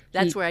 Yeah,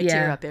 that's where I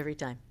tear up every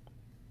time.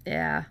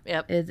 Yeah.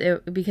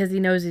 Yep. Because he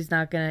knows he's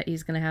gonna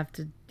have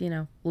to, you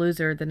know, lose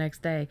her the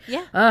next day.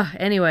 Yeah.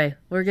 Anyway,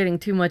 we're getting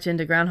too much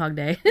into Groundhog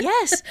Day.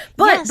 Yes.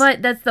 But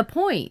that's the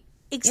point.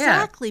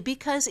 Exactly,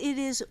 because it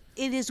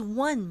is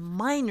one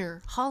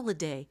minor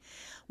holiday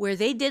where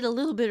they did a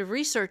little bit of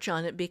research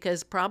on it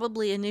because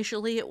probably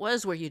initially it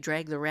was where you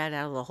drag the rat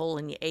out of the hole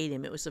and you ate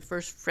him. It was the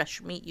first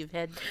fresh meat you've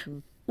had.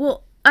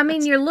 Well, I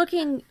mean, you're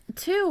looking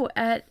too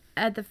at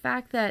the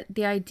fact that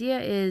the idea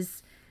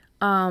is,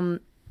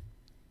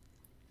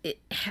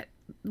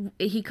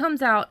 he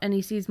comes out and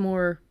he sees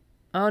more.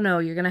 Oh no,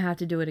 you're gonna have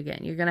to do it again.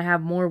 You're gonna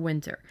have more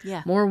winter.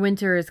 Yeah, more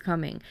winter is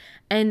coming,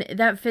 and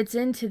that fits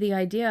into the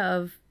idea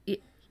of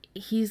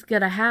he's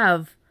gonna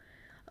have.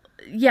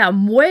 Yeah,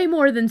 way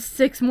more than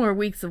 6 more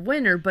weeks of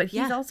winter, but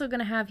he's also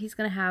gonna have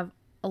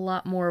a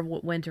lot more of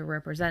what winter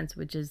represents,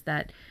 which is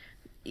that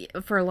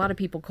for a lot of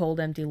people, cold,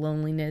 empty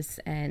loneliness,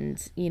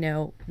 and you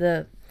know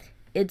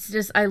it's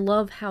just I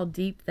love how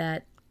deep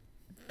that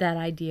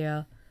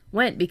idea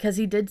went because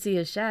he did see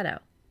his shadow.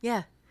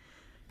 Yeah,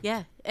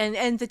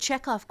 and the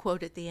Chekhov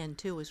quote at the end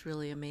too was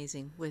really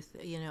amazing with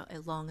a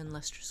long and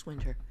lustrous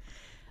winter,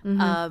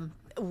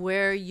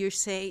 where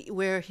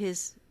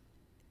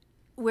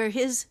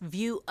his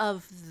view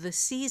of the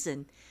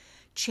season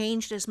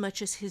changed as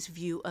much as his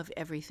view of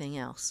everything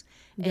else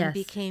and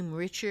became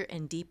richer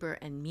and deeper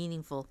and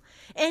meaningful.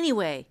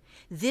 Anyway,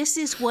 this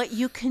is what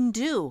you can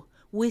do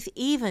with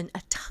even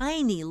a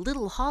tiny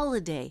little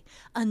holiday,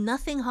 a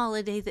nothing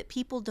holiday that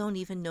people don't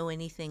even know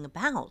anything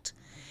about,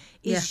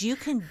 is you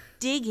can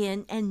dig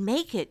in and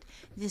make it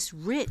this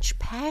rich,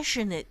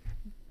 passionate,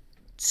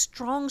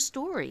 strong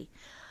story.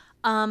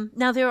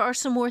 Now, there are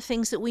some more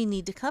things that we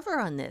need to cover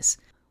on this.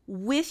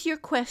 With your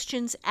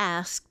questions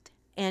asked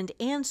and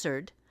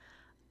answered,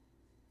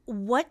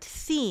 what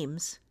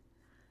themes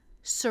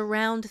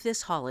surround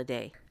this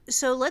holiday?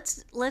 So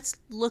let's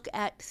look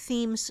at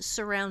themes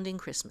surrounding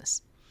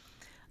Christmas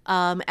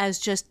as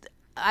just,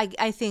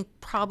 I think,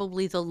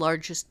 probably the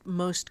largest,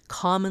 most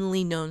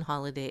commonly known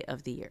holiday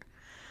of the year.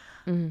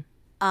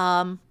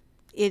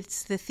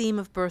 It's the theme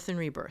of birth and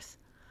rebirth,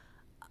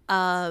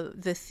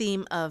 the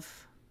theme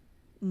of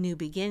new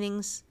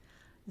beginnings,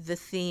 the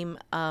theme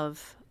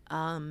of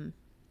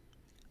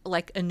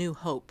like a new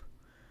hope,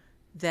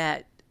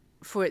 that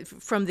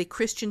from the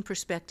Christian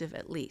perspective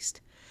at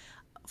least.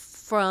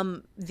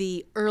 From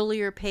the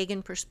earlier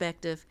pagan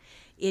perspective,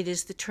 it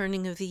is the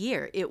turning of the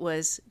year. It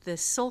was the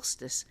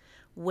solstice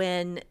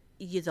when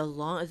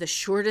the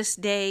shortest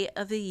day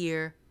of the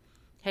year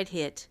had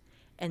hit,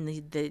 and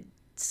the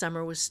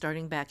summer was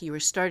starting back. You were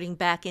starting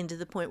back into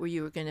the point where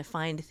you were going to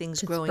find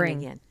things growing spring.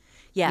 again.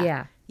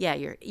 Yeah.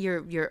 Yeah.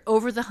 You're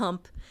over the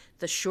hump.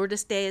 The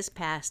shortest day has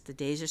passed. The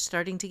days are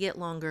starting to get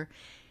longer,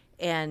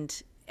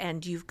 and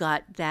you've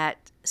got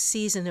that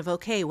season of,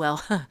 okay,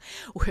 well,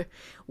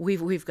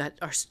 we've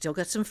still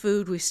got some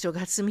food, we've still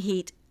got some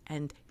heat,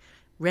 and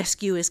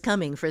rescue is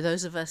coming for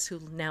those of us who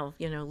now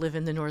live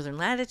in the northern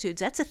latitudes.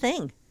 That's a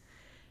thing.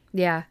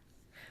 Yeah.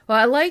 Well,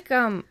 I like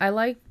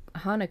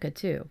Hanukkah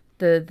too.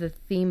 The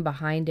theme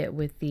behind it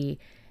with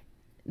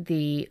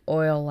the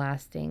oil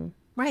lasting,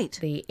 Right.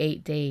 the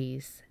 8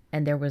 days,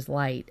 and there was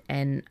light.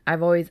 And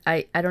I've always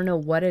I don't know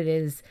what it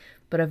is,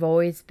 but I've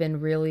always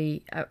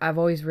really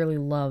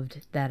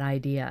loved that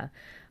idea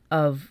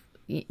of,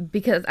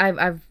 because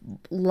I've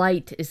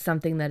light is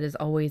something that is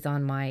always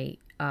on my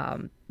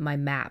my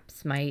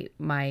maps, my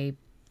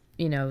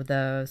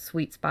the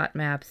sweet spot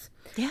maps.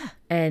 Yeah.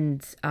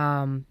 And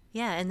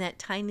Yeah, and that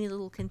tiny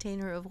little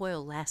container of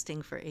oil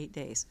lasting for 8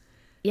 days.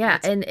 yeah,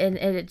 and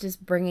it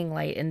just bringing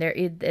light, and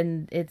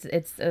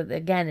it's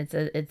again,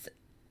 it's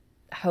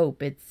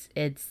hope. It's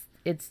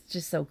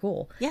just so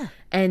cool. Yeah.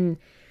 And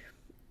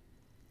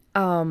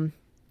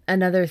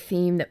another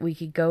theme that we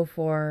could go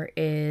for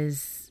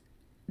is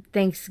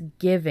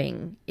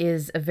Thanksgiving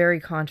is a very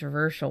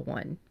controversial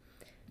one,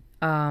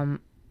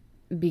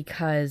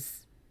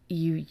 because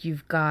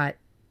you've got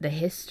the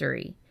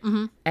history,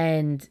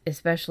 and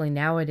especially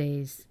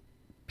nowadays,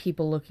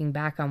 people looking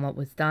back on what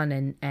was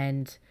done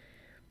and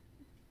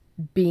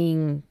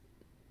being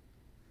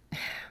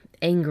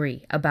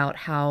angry about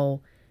how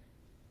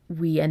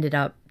we ended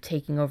up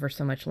taking over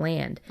so much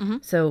land.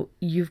 So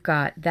you've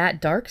got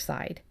that dark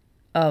side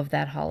of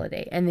that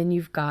holiday, and then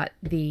you've got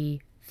the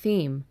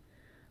theme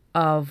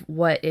of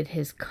what it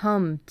has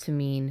come to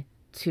mean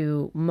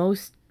to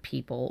most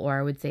people, or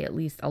I would say at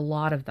least a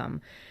lot of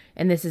them.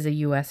 And this is a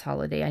U.S.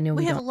 holiday. I know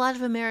We have a don't. lot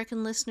of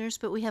American listeners,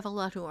 but we have a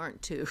lot who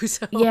aren't too.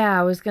 So Yeah,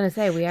 I was gonna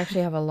say we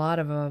actually have a lot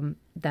of them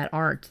that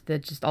aren't.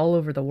 That just all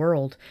over the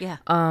world. Yeah.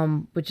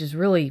 Which is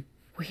really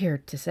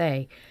weird to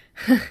say.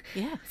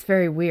 Yeah. It's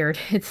very weird.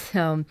 It's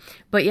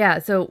but yeah,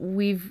 so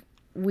we've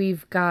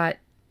got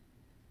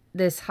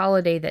this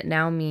holiday that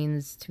now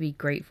means to be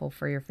grateful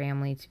for your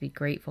family, to be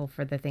grateful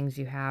for the things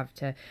you have,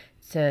 to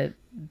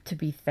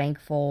be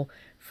thankful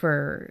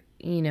for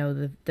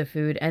the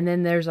food. And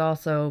then there's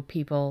also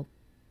people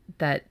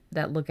that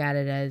look at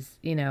it as,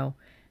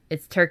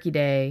 it's Turkey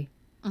Day,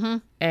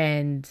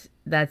 and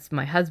that's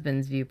my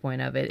husband's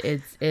viewpoint of it.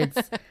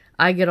 It's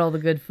I get all the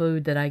good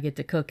food that I get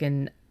to cook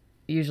and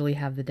usually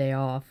have the day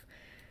off.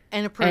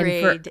 And a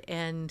parade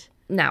and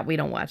no, we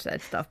don't watch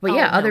that stuff. But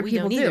yeah, other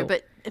people do. Either,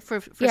 but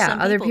for yeah,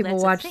 some other people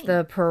that's watch a thing.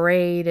 the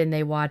parade and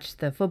they watch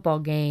the football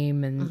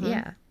game and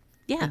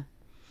Yeah.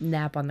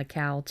 nap on the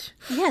couch.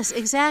 Yes,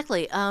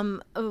 exactly.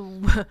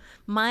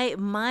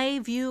 My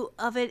view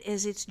of it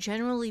is it's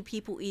generally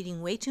people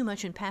eating way too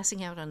much and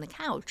passing out on the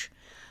couch,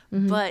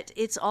 but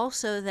it's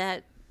also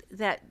that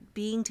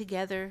being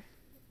together,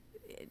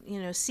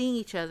 seeing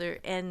each other,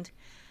 and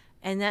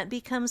that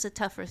becomes a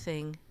tougher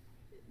thing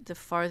the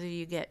farther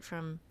you get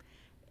from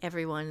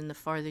everyone and the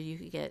farther you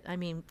get. I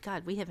mean,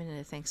 God, we haven't had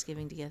a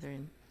Thanksgiving together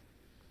in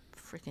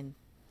freaking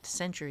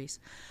centuries.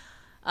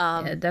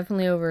 Yeah,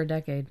 definitely over a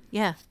decade.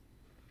 Yeah.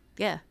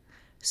 Yeah.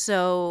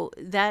 So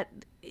that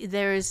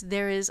there's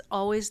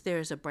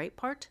a bright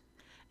part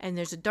and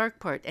there's a dark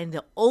part, and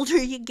the older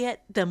you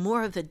get, the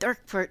more of the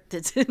dark part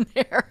that's in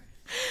there.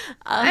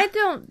 That's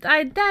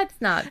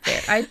not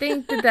fair. I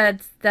think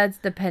that's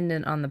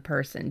dependent on the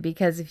person,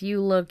 because if you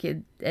look at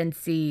and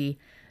see,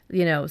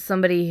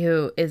 somebody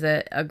who is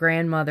a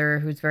grandmother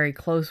who's very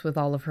close with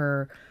all of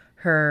her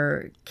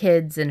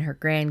kids and her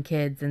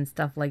grandkids and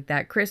stuff like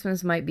that,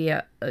 Christmas might be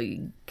a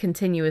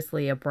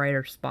continuously a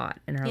brighter spot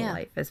in her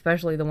life,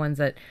 especially the ones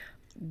that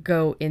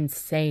go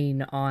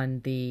insane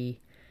on the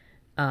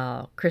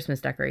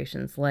Christmas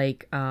decorations,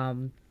 like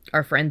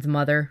our friend's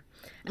mother,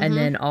 and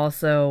then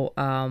also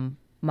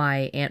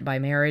my aunt by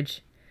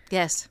marriage.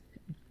 Yes.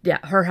 Yeah,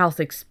 her house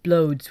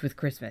explodes with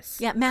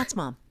Christmas. Yeah, Matt's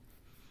mom.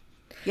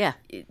 Yeah.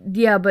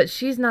 Yeah, but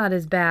she's not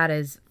as bad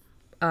as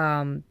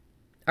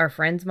our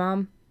friend's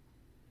mom.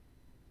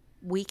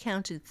 We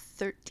counted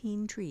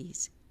 13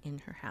 trees in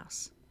her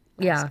house.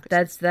 Yeah,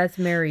 that's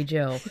Mary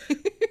Jo.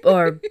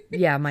 Or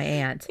yeah, my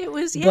aunt. It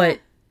was, yeah. But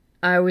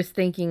I was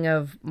thinking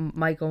of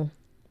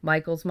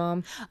Michael's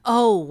mom.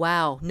 Oh,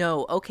 wow.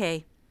 No,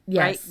 okay.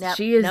 Yes, right?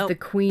 she is the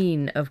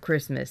queen of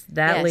Christmas.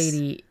 That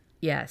lady,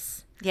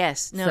 yes.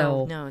 Yes.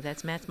 So- No.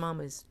 That's Matt's mom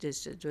was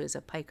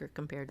a piker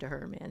compared to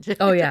her, man.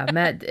 Oh yeah,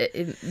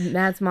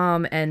 Matt's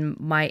mom and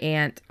my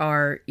aunt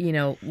are,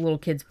 little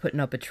kids putting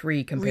up a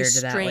tree compared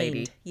to that lady.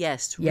 Restrained.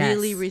 Yes, Yes.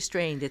 really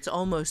restrained. It's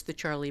almost the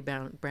Charlie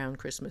Brown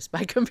Christmas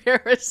by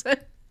comparison.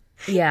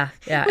 Yeah,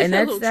 With and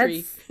a little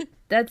tree.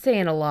 that's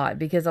saying a lot,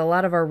 because a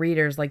lot of our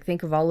readers, like,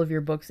 think of all of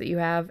your books that you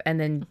have, and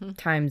then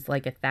times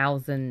like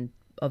 1,000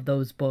 of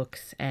those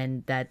books,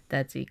 and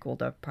that's equal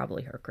to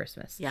probably her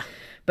Christmas. Yeah.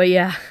 But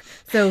yeah,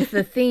 so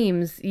the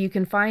themes, you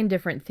can find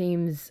different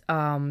themes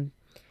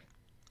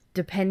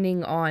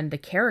depending on the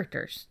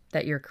characters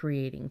that you're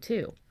creating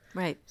too.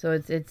 Right. So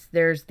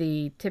there's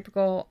the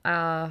typical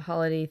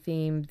holiday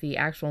theme, the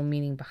actual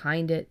meaning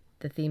behind it,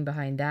 the theme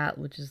behind that,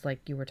 which is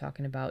like you were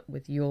talking about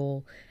with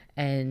Yule,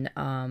 and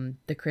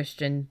the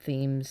Christian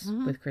themes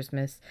with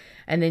Christmas,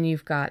 and then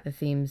you've got the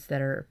themes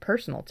that are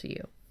personal to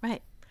you.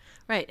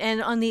 Right.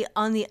 And on the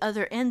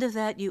other end of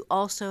that, you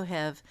also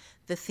have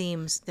the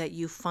themes that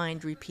you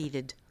find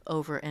repeated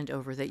over and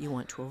over that you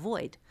want to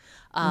avoid.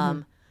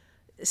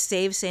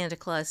 Save Santa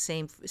Claus,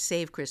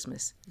 save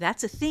Christmas.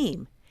 That's a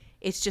theme.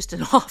 It's just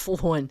an awful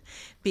one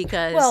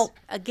because,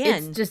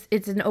 again,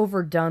 it's an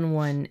overdone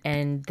one,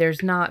 and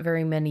there's not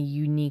very many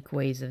unique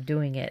ways of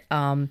doing it.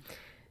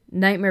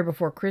 Nightmare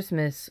Before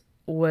Christmas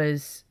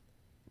was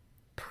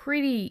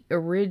pretty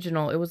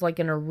original. It was like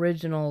an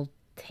original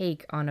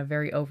take on a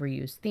very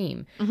overused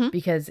theme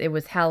because it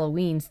was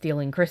Halloween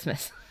stealing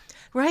Christmas.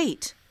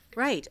 Right.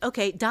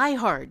 Okay, Die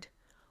Hard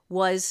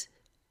was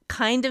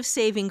kind of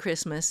saving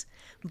Christmas,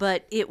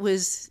 but it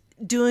was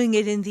doing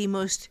it in the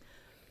most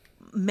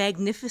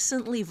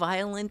magnificently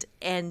violent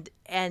and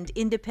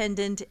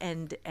independent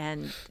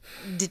and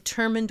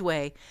determined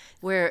way,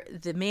 where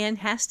the man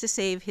has to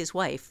save his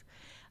wife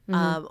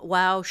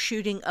while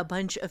shooting a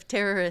bunch of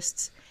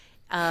terrorists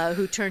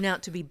who turn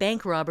out to be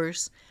bank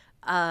robbers,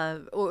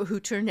 or who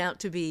turn out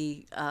to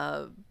be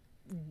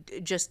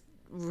just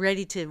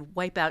ready to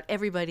wipe out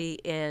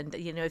everybody. And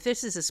if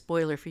this is a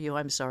spoiler for you,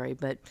 I'm sorry,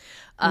 but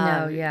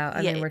I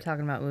mean, we're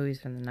talking about movies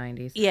from the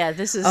 90s. Yeah,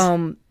 this is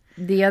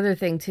the other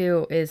thing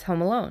too is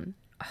Home Alone.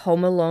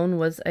 Home Alone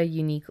was a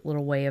unique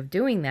little way of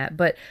doing that,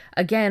 but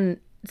again,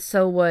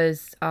 so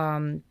was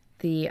A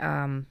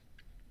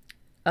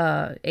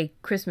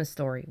Christmas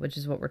Story, which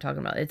is what we're talking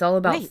about. It's all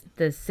about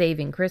the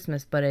saving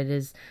Christmas, but it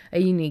is a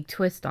unique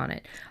twist on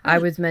it. I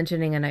was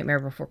mentioning A Nightmare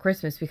Before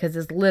Christmas because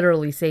it's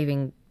literally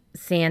saving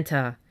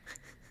Santa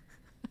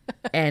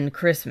and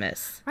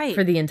Christmas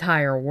for the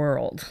entire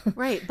world.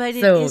 Right, but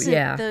So, it isn't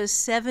yeah. those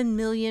 7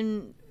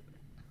 million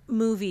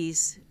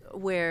movies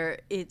where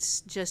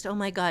it's just, oh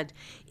my God,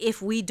 if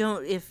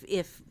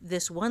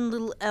this one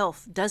little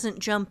elf doesn't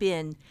jump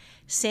in,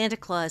 Santa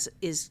Claus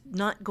is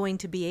not going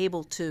to be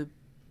able to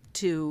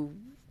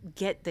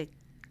get the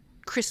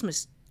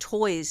Christmas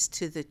toys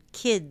to the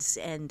kids,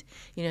 and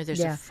there's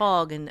a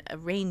fog and a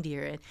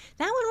reindeer, and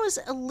that one was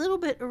a little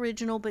bit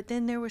original, but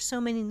then there were so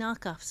many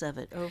knockoffs of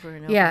it over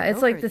and over. Yeah, and it's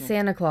over like the again.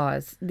 Santa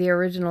Claus, the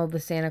original, the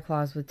Santa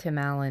Claus with Tim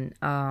Allen.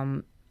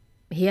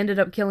 He ended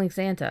up killing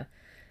Santa.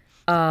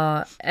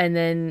 And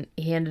then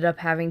he ended up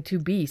having to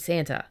be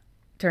Santa,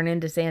 turn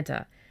into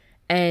Santa.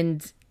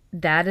 And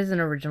that is an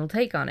original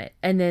take on it.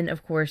 And then,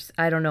 of course,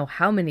 I don't know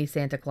how many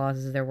Santa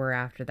Clauses there were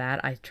after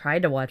that. I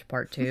tried to watch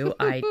part 2.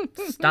 I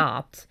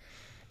stopped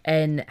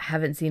and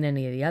haven't seen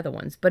any of the other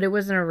ones. But it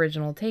was an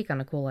original take on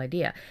a cool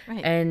idea.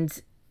 Right.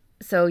 And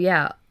so,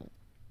 yeah,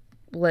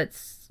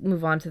 let's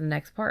move on to the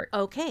next part.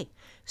 Okay,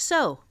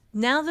 so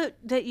now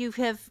that you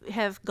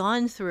have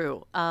gone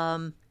through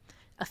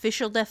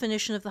official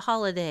definition of the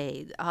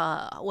holiday,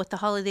 what the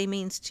holiday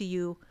means to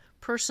you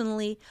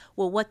personally,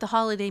 what the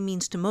holiday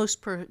means to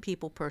most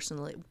people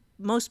personally,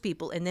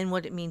 and then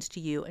what it means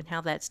to you and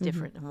how that's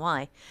different and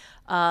why.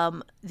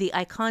 The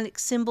iconic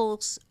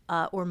symbols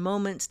or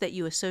moments that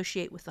you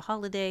associate with the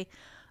holiday,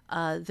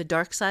 the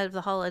dark side of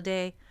the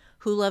holiday,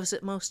 who loves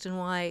it most and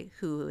why,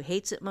 who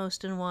hates it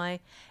most and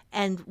why,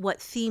 and what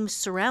themes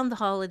surround the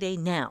holiday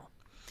now.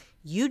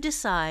 You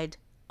decide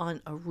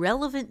on a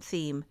relevant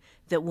theme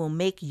that will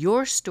make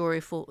your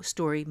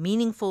story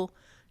meaningful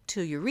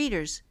to your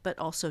readers, but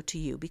also to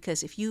you.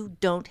 Because if you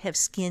don't have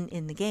skin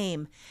in the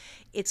game,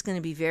 it's going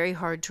to be very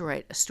hard to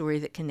write a story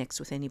that connects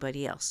with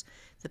anybody else.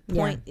 The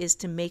point is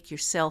to make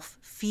yourself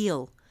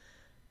feel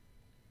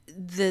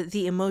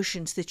the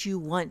emotions that you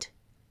want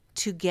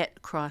to get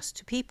across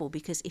to people,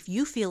 because if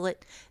you feel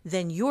it,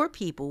 then your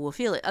people will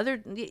feel it.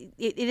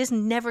 It is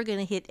never going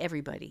to hit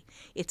everybody.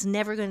 It's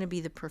never going to be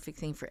the perfect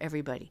thing for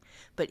everybody.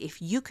 But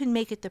if you can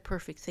make it the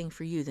perfect thing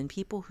for you, then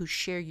people who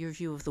share your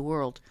view of the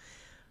world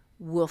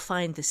will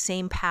find the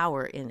same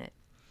power in it.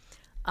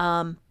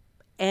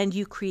 And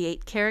you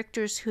create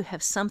characters who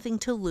have something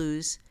to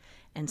lose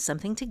and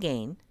something to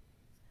gain,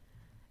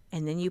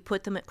 and then you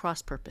put them at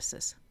cross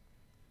purposes.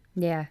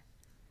 Yeah.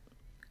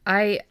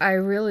 I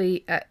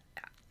really...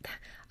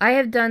 I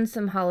have done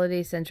some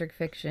holiday-centric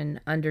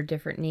fiction under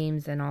different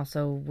names and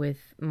also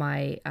with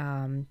my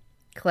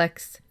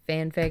Klex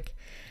fanfic.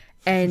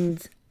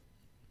 And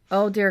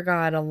Oh dear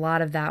God, a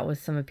lot of that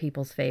was some of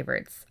people's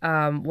favorites.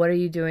 What are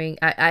you doing?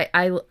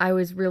 I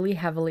was really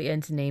heavily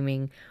into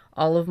naming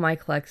all of my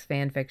Klex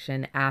fan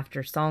fiction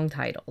after song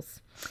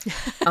titles.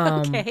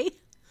 Okay.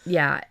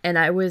 Yeah, and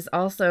I was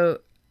also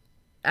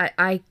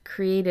I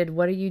created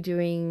What Are You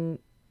Doing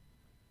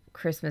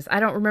Christmas? I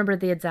don't remember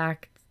the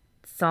exact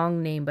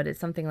song name, but it's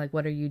something like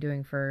What Are You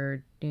Doing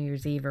for New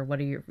Year's Eve or What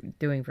Are You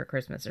Doing for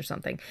Christmas or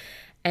something.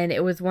 And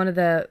it was one of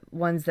the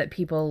ones that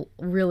people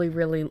really,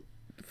 really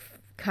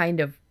kind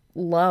of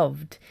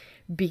loved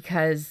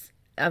because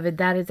of it,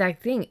 that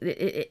exact thing.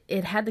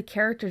 It had the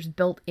characters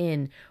built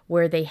in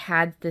where they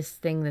had this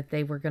thing that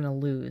they were going to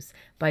lose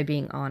by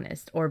being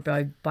honest or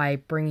by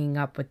bringing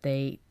up what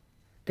they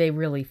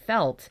really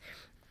felt,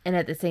 and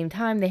at the same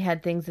time they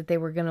had things that they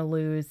were going to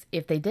lose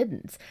if they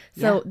didn't.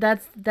 So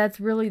that's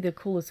really the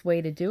coolest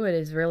way to do it,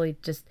 is really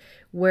just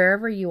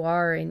wherever you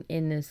are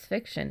in this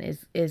fiction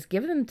is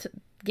give them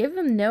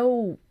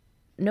no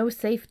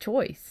safe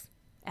choice.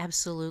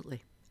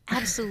 Absolutely.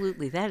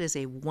 Absolutely. That is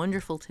a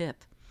wonderful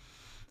tip.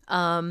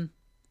 There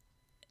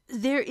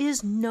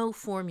is no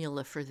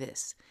formula for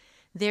this.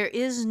 There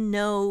is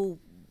no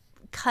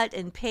cut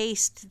and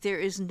paste. There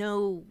is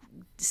no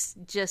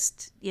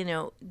just,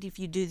 if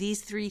you do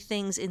these 3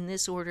 things in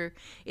this order,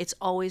 it's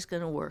always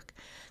going to work.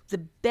 The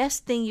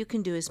best thing you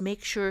can do is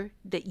make sure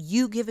that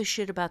you give a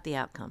shit about the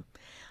outcome.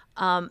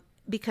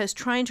 Because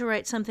trying to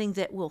write something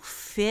that will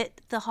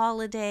fit the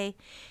holiday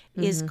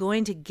is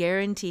going to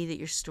guarantee that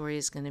your story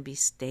is going to be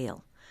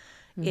stale.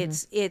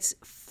 It's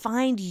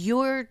find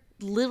your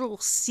little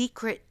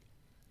secret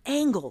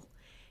angle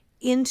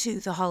into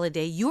the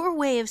holiday, your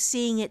way of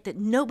seeing it that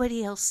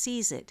nobody else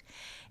sees it,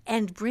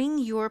 and bring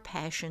your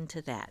passion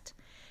to that.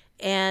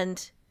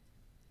 And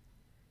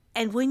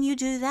when you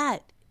do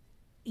that,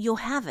 you'll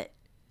have it.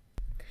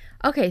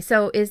 Okay,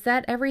 so is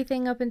that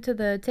everything up into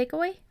the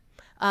takeaway?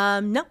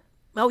 No.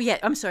 Oh yeah,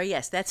 I'm sorry.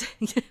 Yes, that's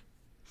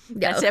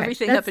Okay.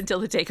 everything up until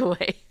the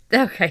takeaway.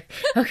 Okay.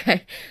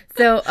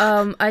 So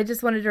I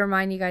just wanted to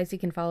remind you guys, you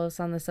can follow us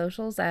on the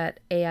socials at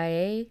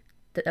AIA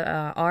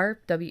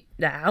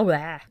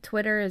RW.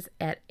 Twitter is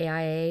at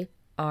AIA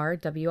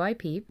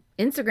RWIP.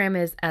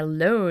 Instagram is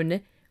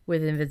Alone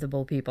with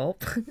Invisible People.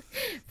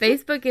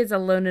 Facebook is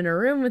Alone in a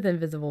Room with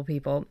Invisible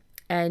People.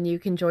 And you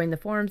can join the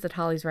forums at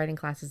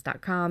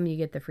hollyswritingclasses.com. You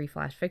get the free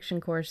flash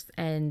fiction course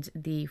and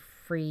the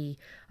free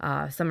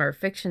summer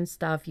fiction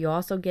stuff. You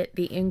also get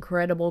the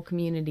incredible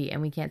community,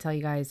 and we can't tell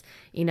you guys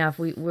enough.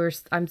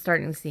 I'm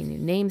starting to see new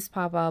names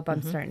pop up.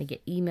 I'm starting to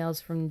get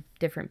emails from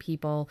different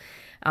people.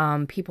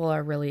 People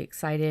are really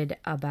excited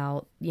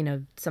about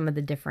some of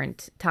the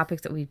different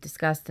topics that we've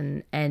discussed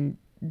and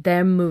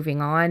them moving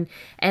on,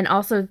 and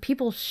also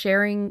people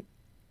sharing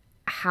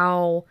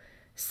how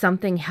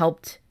something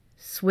helped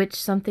switch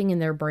something in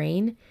their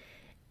brain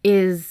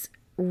is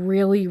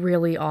really,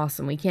 really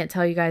awesome. We can't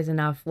tell you guys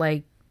enough,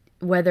 like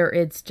whether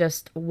it's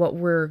just what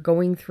we're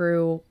going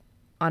through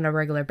on a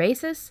regular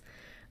basis,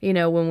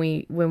 when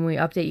we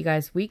update you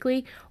guys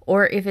weekly,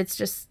 or if it's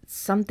just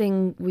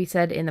something we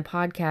said in the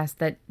podcast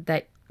that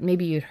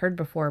maybe you'd heard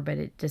before, but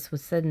it just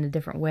was said in a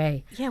different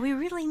way. Yeah, we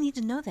really need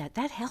to know that.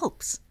 That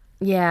helps.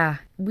 Yeah,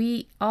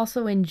 we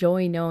also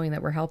enjoy knowing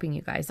that we're helping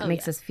you guys. It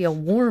makes us feel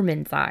warm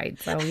inside.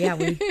 So yeah,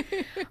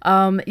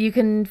 you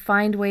can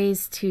find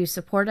ways to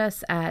support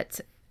us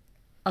at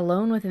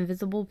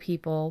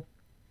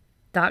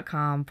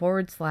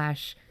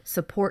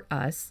alonewithinvisiblepeople.com/support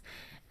us.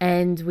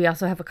 And we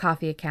also have a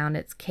coffee account.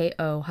 It's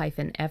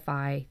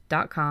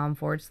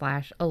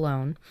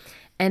ko-fi.com/alone.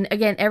 And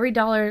again, every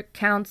dollar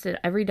counts.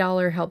 Every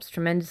dollar helps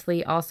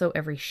tremendously. Also,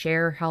 every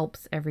share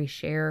helps. Every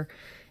share,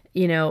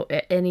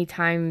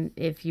 anytime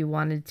if you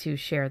wanted to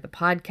share the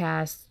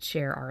podcast,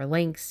 share our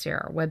links,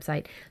 share our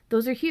website,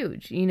 those are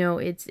huge.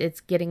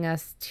 It's getting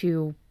us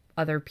to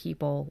other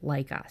people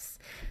like us.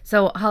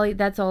 So Holly,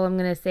 that's all I'm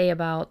going to say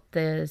about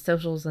the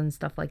socials and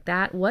stuff like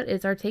that. What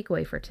is our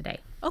takeaway for today?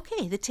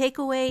 Okay, the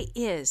takeaway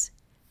is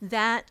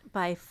that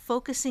by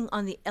focusing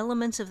on the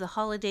elements of the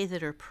holiday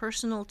that are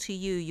personal to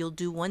you, you'll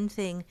do one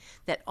thing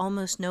that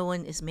almost no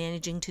one is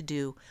managing to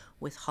do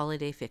with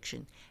holiday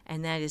fiction,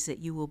 and that is that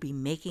you will be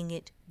making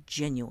it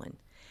genuine.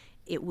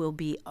 It will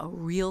be a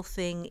real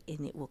thing,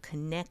 and it will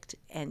connect,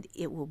 and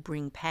it will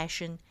bring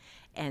passion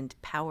and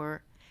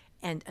power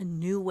and a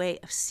new way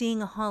of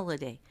seeing a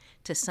holiday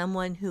to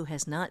someone who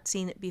has not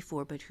seen it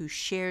before, but who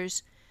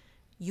shares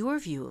your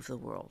view of the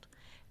world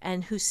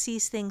and who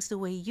sees things the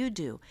way you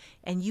do.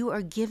 And you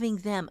are giving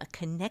them a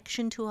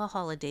connection to a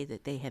holiday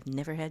that they have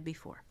never had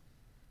before.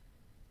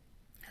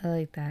 I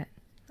like that.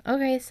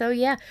 Okay, so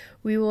yeah,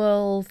 we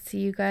will see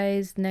you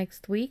guys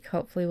next week.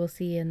 Hopefully we'll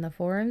see you in the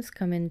forums.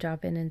 Come in,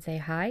 drop in, and say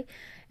hi.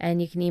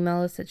 And you can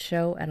email us at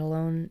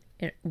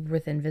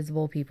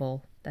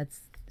show@alonewithinvisiblepeople.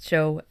 That's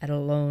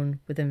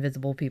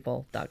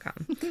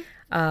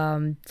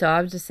show@alonewithinvisiblepeople.com. So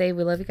I would just say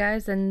we love you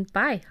guys, and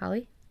bye,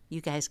 Holly.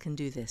 You guys can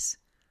do this.